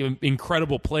 4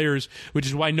 incredible players, which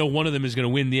is why no one of them is going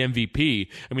to win the MVP.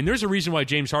 I mean, there's a reason why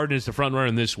James Harden is the front runner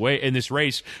in this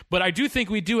race, but I do think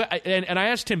we do, and I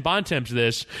asked Tim Bontemps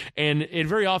this, and it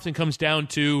very often comes down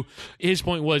to, his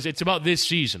point was, it's about this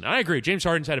season. I agree, James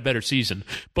Harden's had a better season,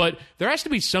 but there has to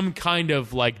be some kind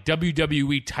of like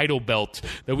WWE title belt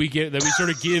that we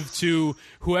sort of give to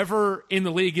whoever in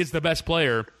the league is the best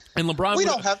player. And LeBron, we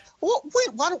don't have.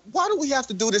 Why do we have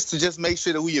to do this to just make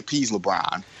sure that we appease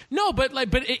LeBron? No, but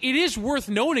it is worth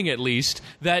noting at least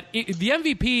that the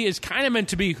MVP is kind of meant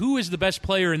to be who is the best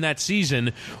player in that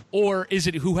season, or is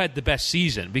it who had the best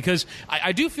season? Because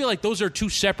I do feel like those are two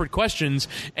separate questions.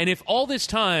 And if all this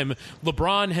time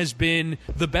LeBron has been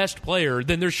the best player,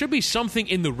 then there should be something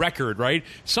in the record, right?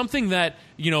 Something that,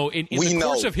 you know, in the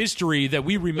course of history that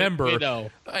we remember. We know.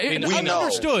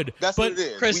 Understood. That's but what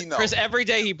it is. Chris, every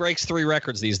day he breaks 3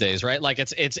 records these days, right? Like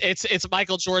it's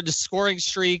Michael Jordan's scoring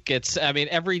streak.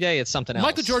 Every day it's something else.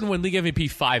 Michael Jordan won league MVP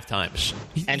 5 times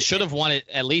and should have won it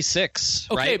at least 6.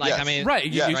 Okay, right? Like, yes. I mean, right.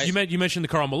 Yeah, You mentioned the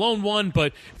Karl Malone one,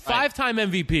 but 5-time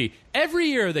MVP. Every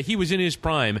year that he was in his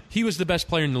prime, he was the best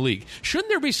player in the league. Shouldn't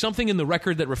there be something in the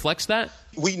record that reflects that?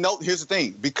 We know. Here's the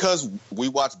thing: because we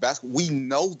watch basketball, we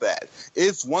know that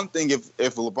it's one thing if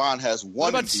LeBron has one. What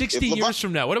about 60 years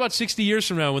from now? What about 60 years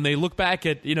from now when they look back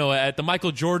at at the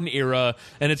Michael Jordan era,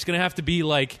 and it's going to have to be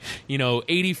like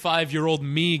 85-year-old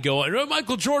me going, oh,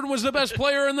 Michael Jordan was the best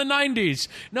player in the 90s.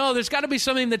 No, there's got to be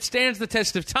something that stands the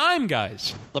test of time,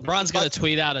 guys. LeBron's going to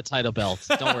tweet out a title belt.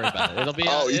 Don't worry about it. It'll be.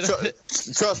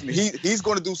 Trust me, he's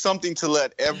going to do something to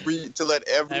let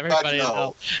everybody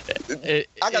know.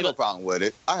 I got no problem with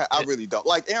it. I really don't.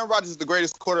 Like, Aaron Rodgers is the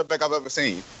greatest quarterback I've ever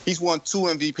seen. He's won 2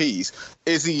 MVPs.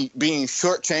 Is he being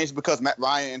shortchanged because Matt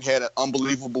Ryan had an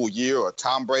unbelievable year, or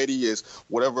Tom Brady is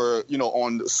whatever,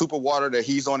 on Super Water that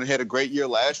he's on and had a great year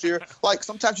last year? Like,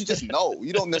 sometimes you just know.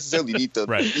 You don't necessarily need to,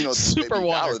 Super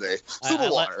Water. Super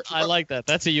Water. I like that.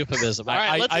 That's a euphemism. All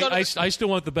right, I still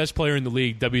want the best player in the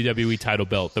league WWE title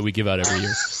belt that we give out every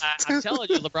year. I'm telling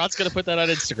you, LeBron's going to put that on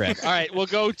Instagram. All right, we'll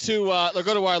go to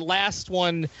our last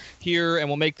one here, and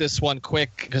we'll make this one quick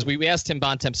because we asked Tim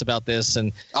Bontemps about this.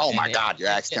 And my God, you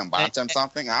asked Tim Bontemps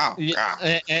something? Oh,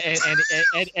 God.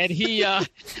 And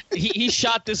he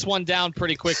shot this one down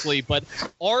pretty quickly. But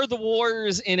are the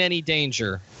Warriors in any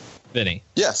danger, Vinny?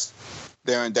 Yes.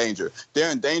 They're in danger.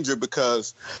 They're in danger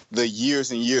because the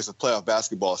years and years of playoff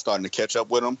basketball are starting to catch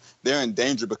up with them. They're in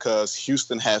danger because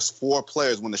Houston has 4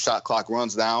 players when the shot clock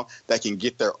runs down that can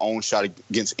get their own shot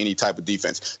against any type of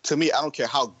defense. To me, I don't care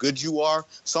how good you are.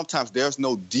 Sometimes there's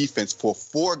no defense for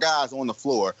 4 guys on the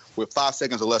floor with 5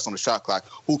 seconds or less on the shot clock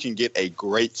who can get a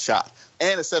great shot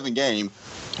and a 7-game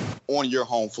on your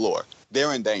home floor.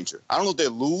 They're in danger. I don't know if they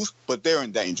lose, but they're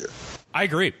in danger. I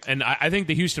agree. And I think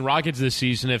the Houston Rockets this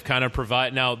season have kind of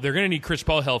provided. Now, they're going to need Chris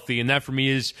Paul healthy, and that for me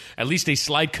is at least a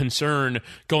slight concern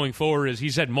going forward, as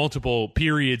he's had multiple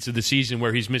periods of the season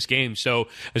where he's missed games. So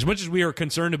as much as we are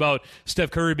concerned about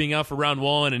Steph Curry being out for round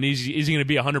one, and is he going to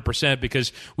be 100%,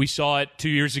 because we saw it 2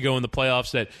 years ago in the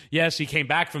playoffs that, yes, he came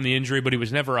back from the injury, but he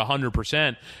was never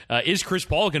 100%. Is Chris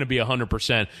Paul going to be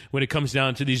 100% when it comes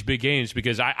down to these big games?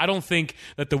 Because I don't think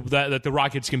that the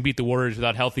Rockets can beat the Warriors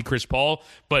without healthy Chris Paul.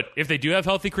 But if they do have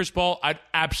healthy Chris Paul, I'd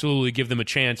absolutely give them a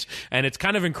chance. And it's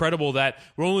kind of incredible that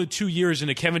we're only 2 years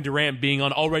into Kevin Durant being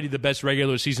on already the best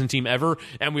regular season team ever,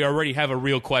 and we already have a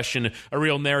real question, a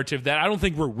real narrative that I don't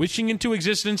think we're wishing into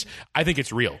existence. I think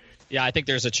it's real. Yeah, I think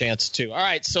there's a chance, too. All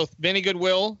right, so Vinny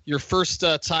Goodwill, your first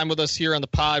time with us here on the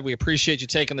pod. We appreciate you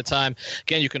taking the time.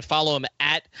 Again, you can follow him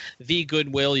at The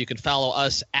Goodwill. You can follow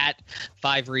us at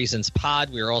 5 Reasons Pod.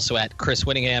 We are also at Chris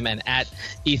Whittingham and at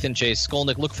Ethan J.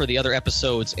 Skolnick. Look for the other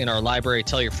episodes in our library.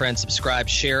 Tell your friends, subscribe,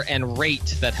 share, and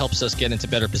rate. That helps us get into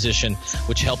better position,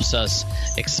 which helps us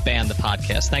expand the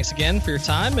podcast. Thanks again for your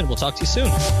time, and we'll talk to you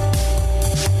soon.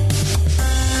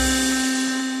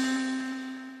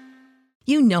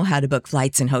 You know how to book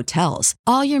flights and hotels.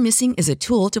 All you're missing is a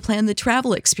tool to plan the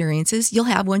travel experiences you'll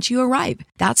have once you arrive.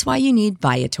 That's why you need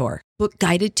Viator. Book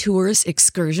guided tours,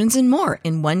 excursions, and more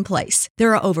in one place.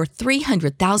 There are over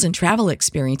 300,000 travel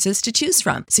experiences to choose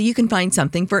from, so you can find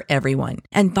something for everyone.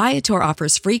 And Viator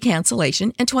offers free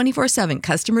cancellation and 24/7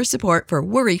 customer support for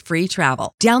worry-free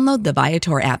travel. Download the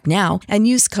Viator app now and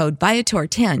use code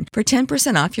Viator10 for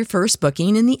 10% off your first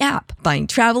booking in the app. Find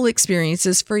travel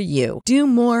experiences for you. Do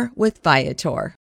more with Viator.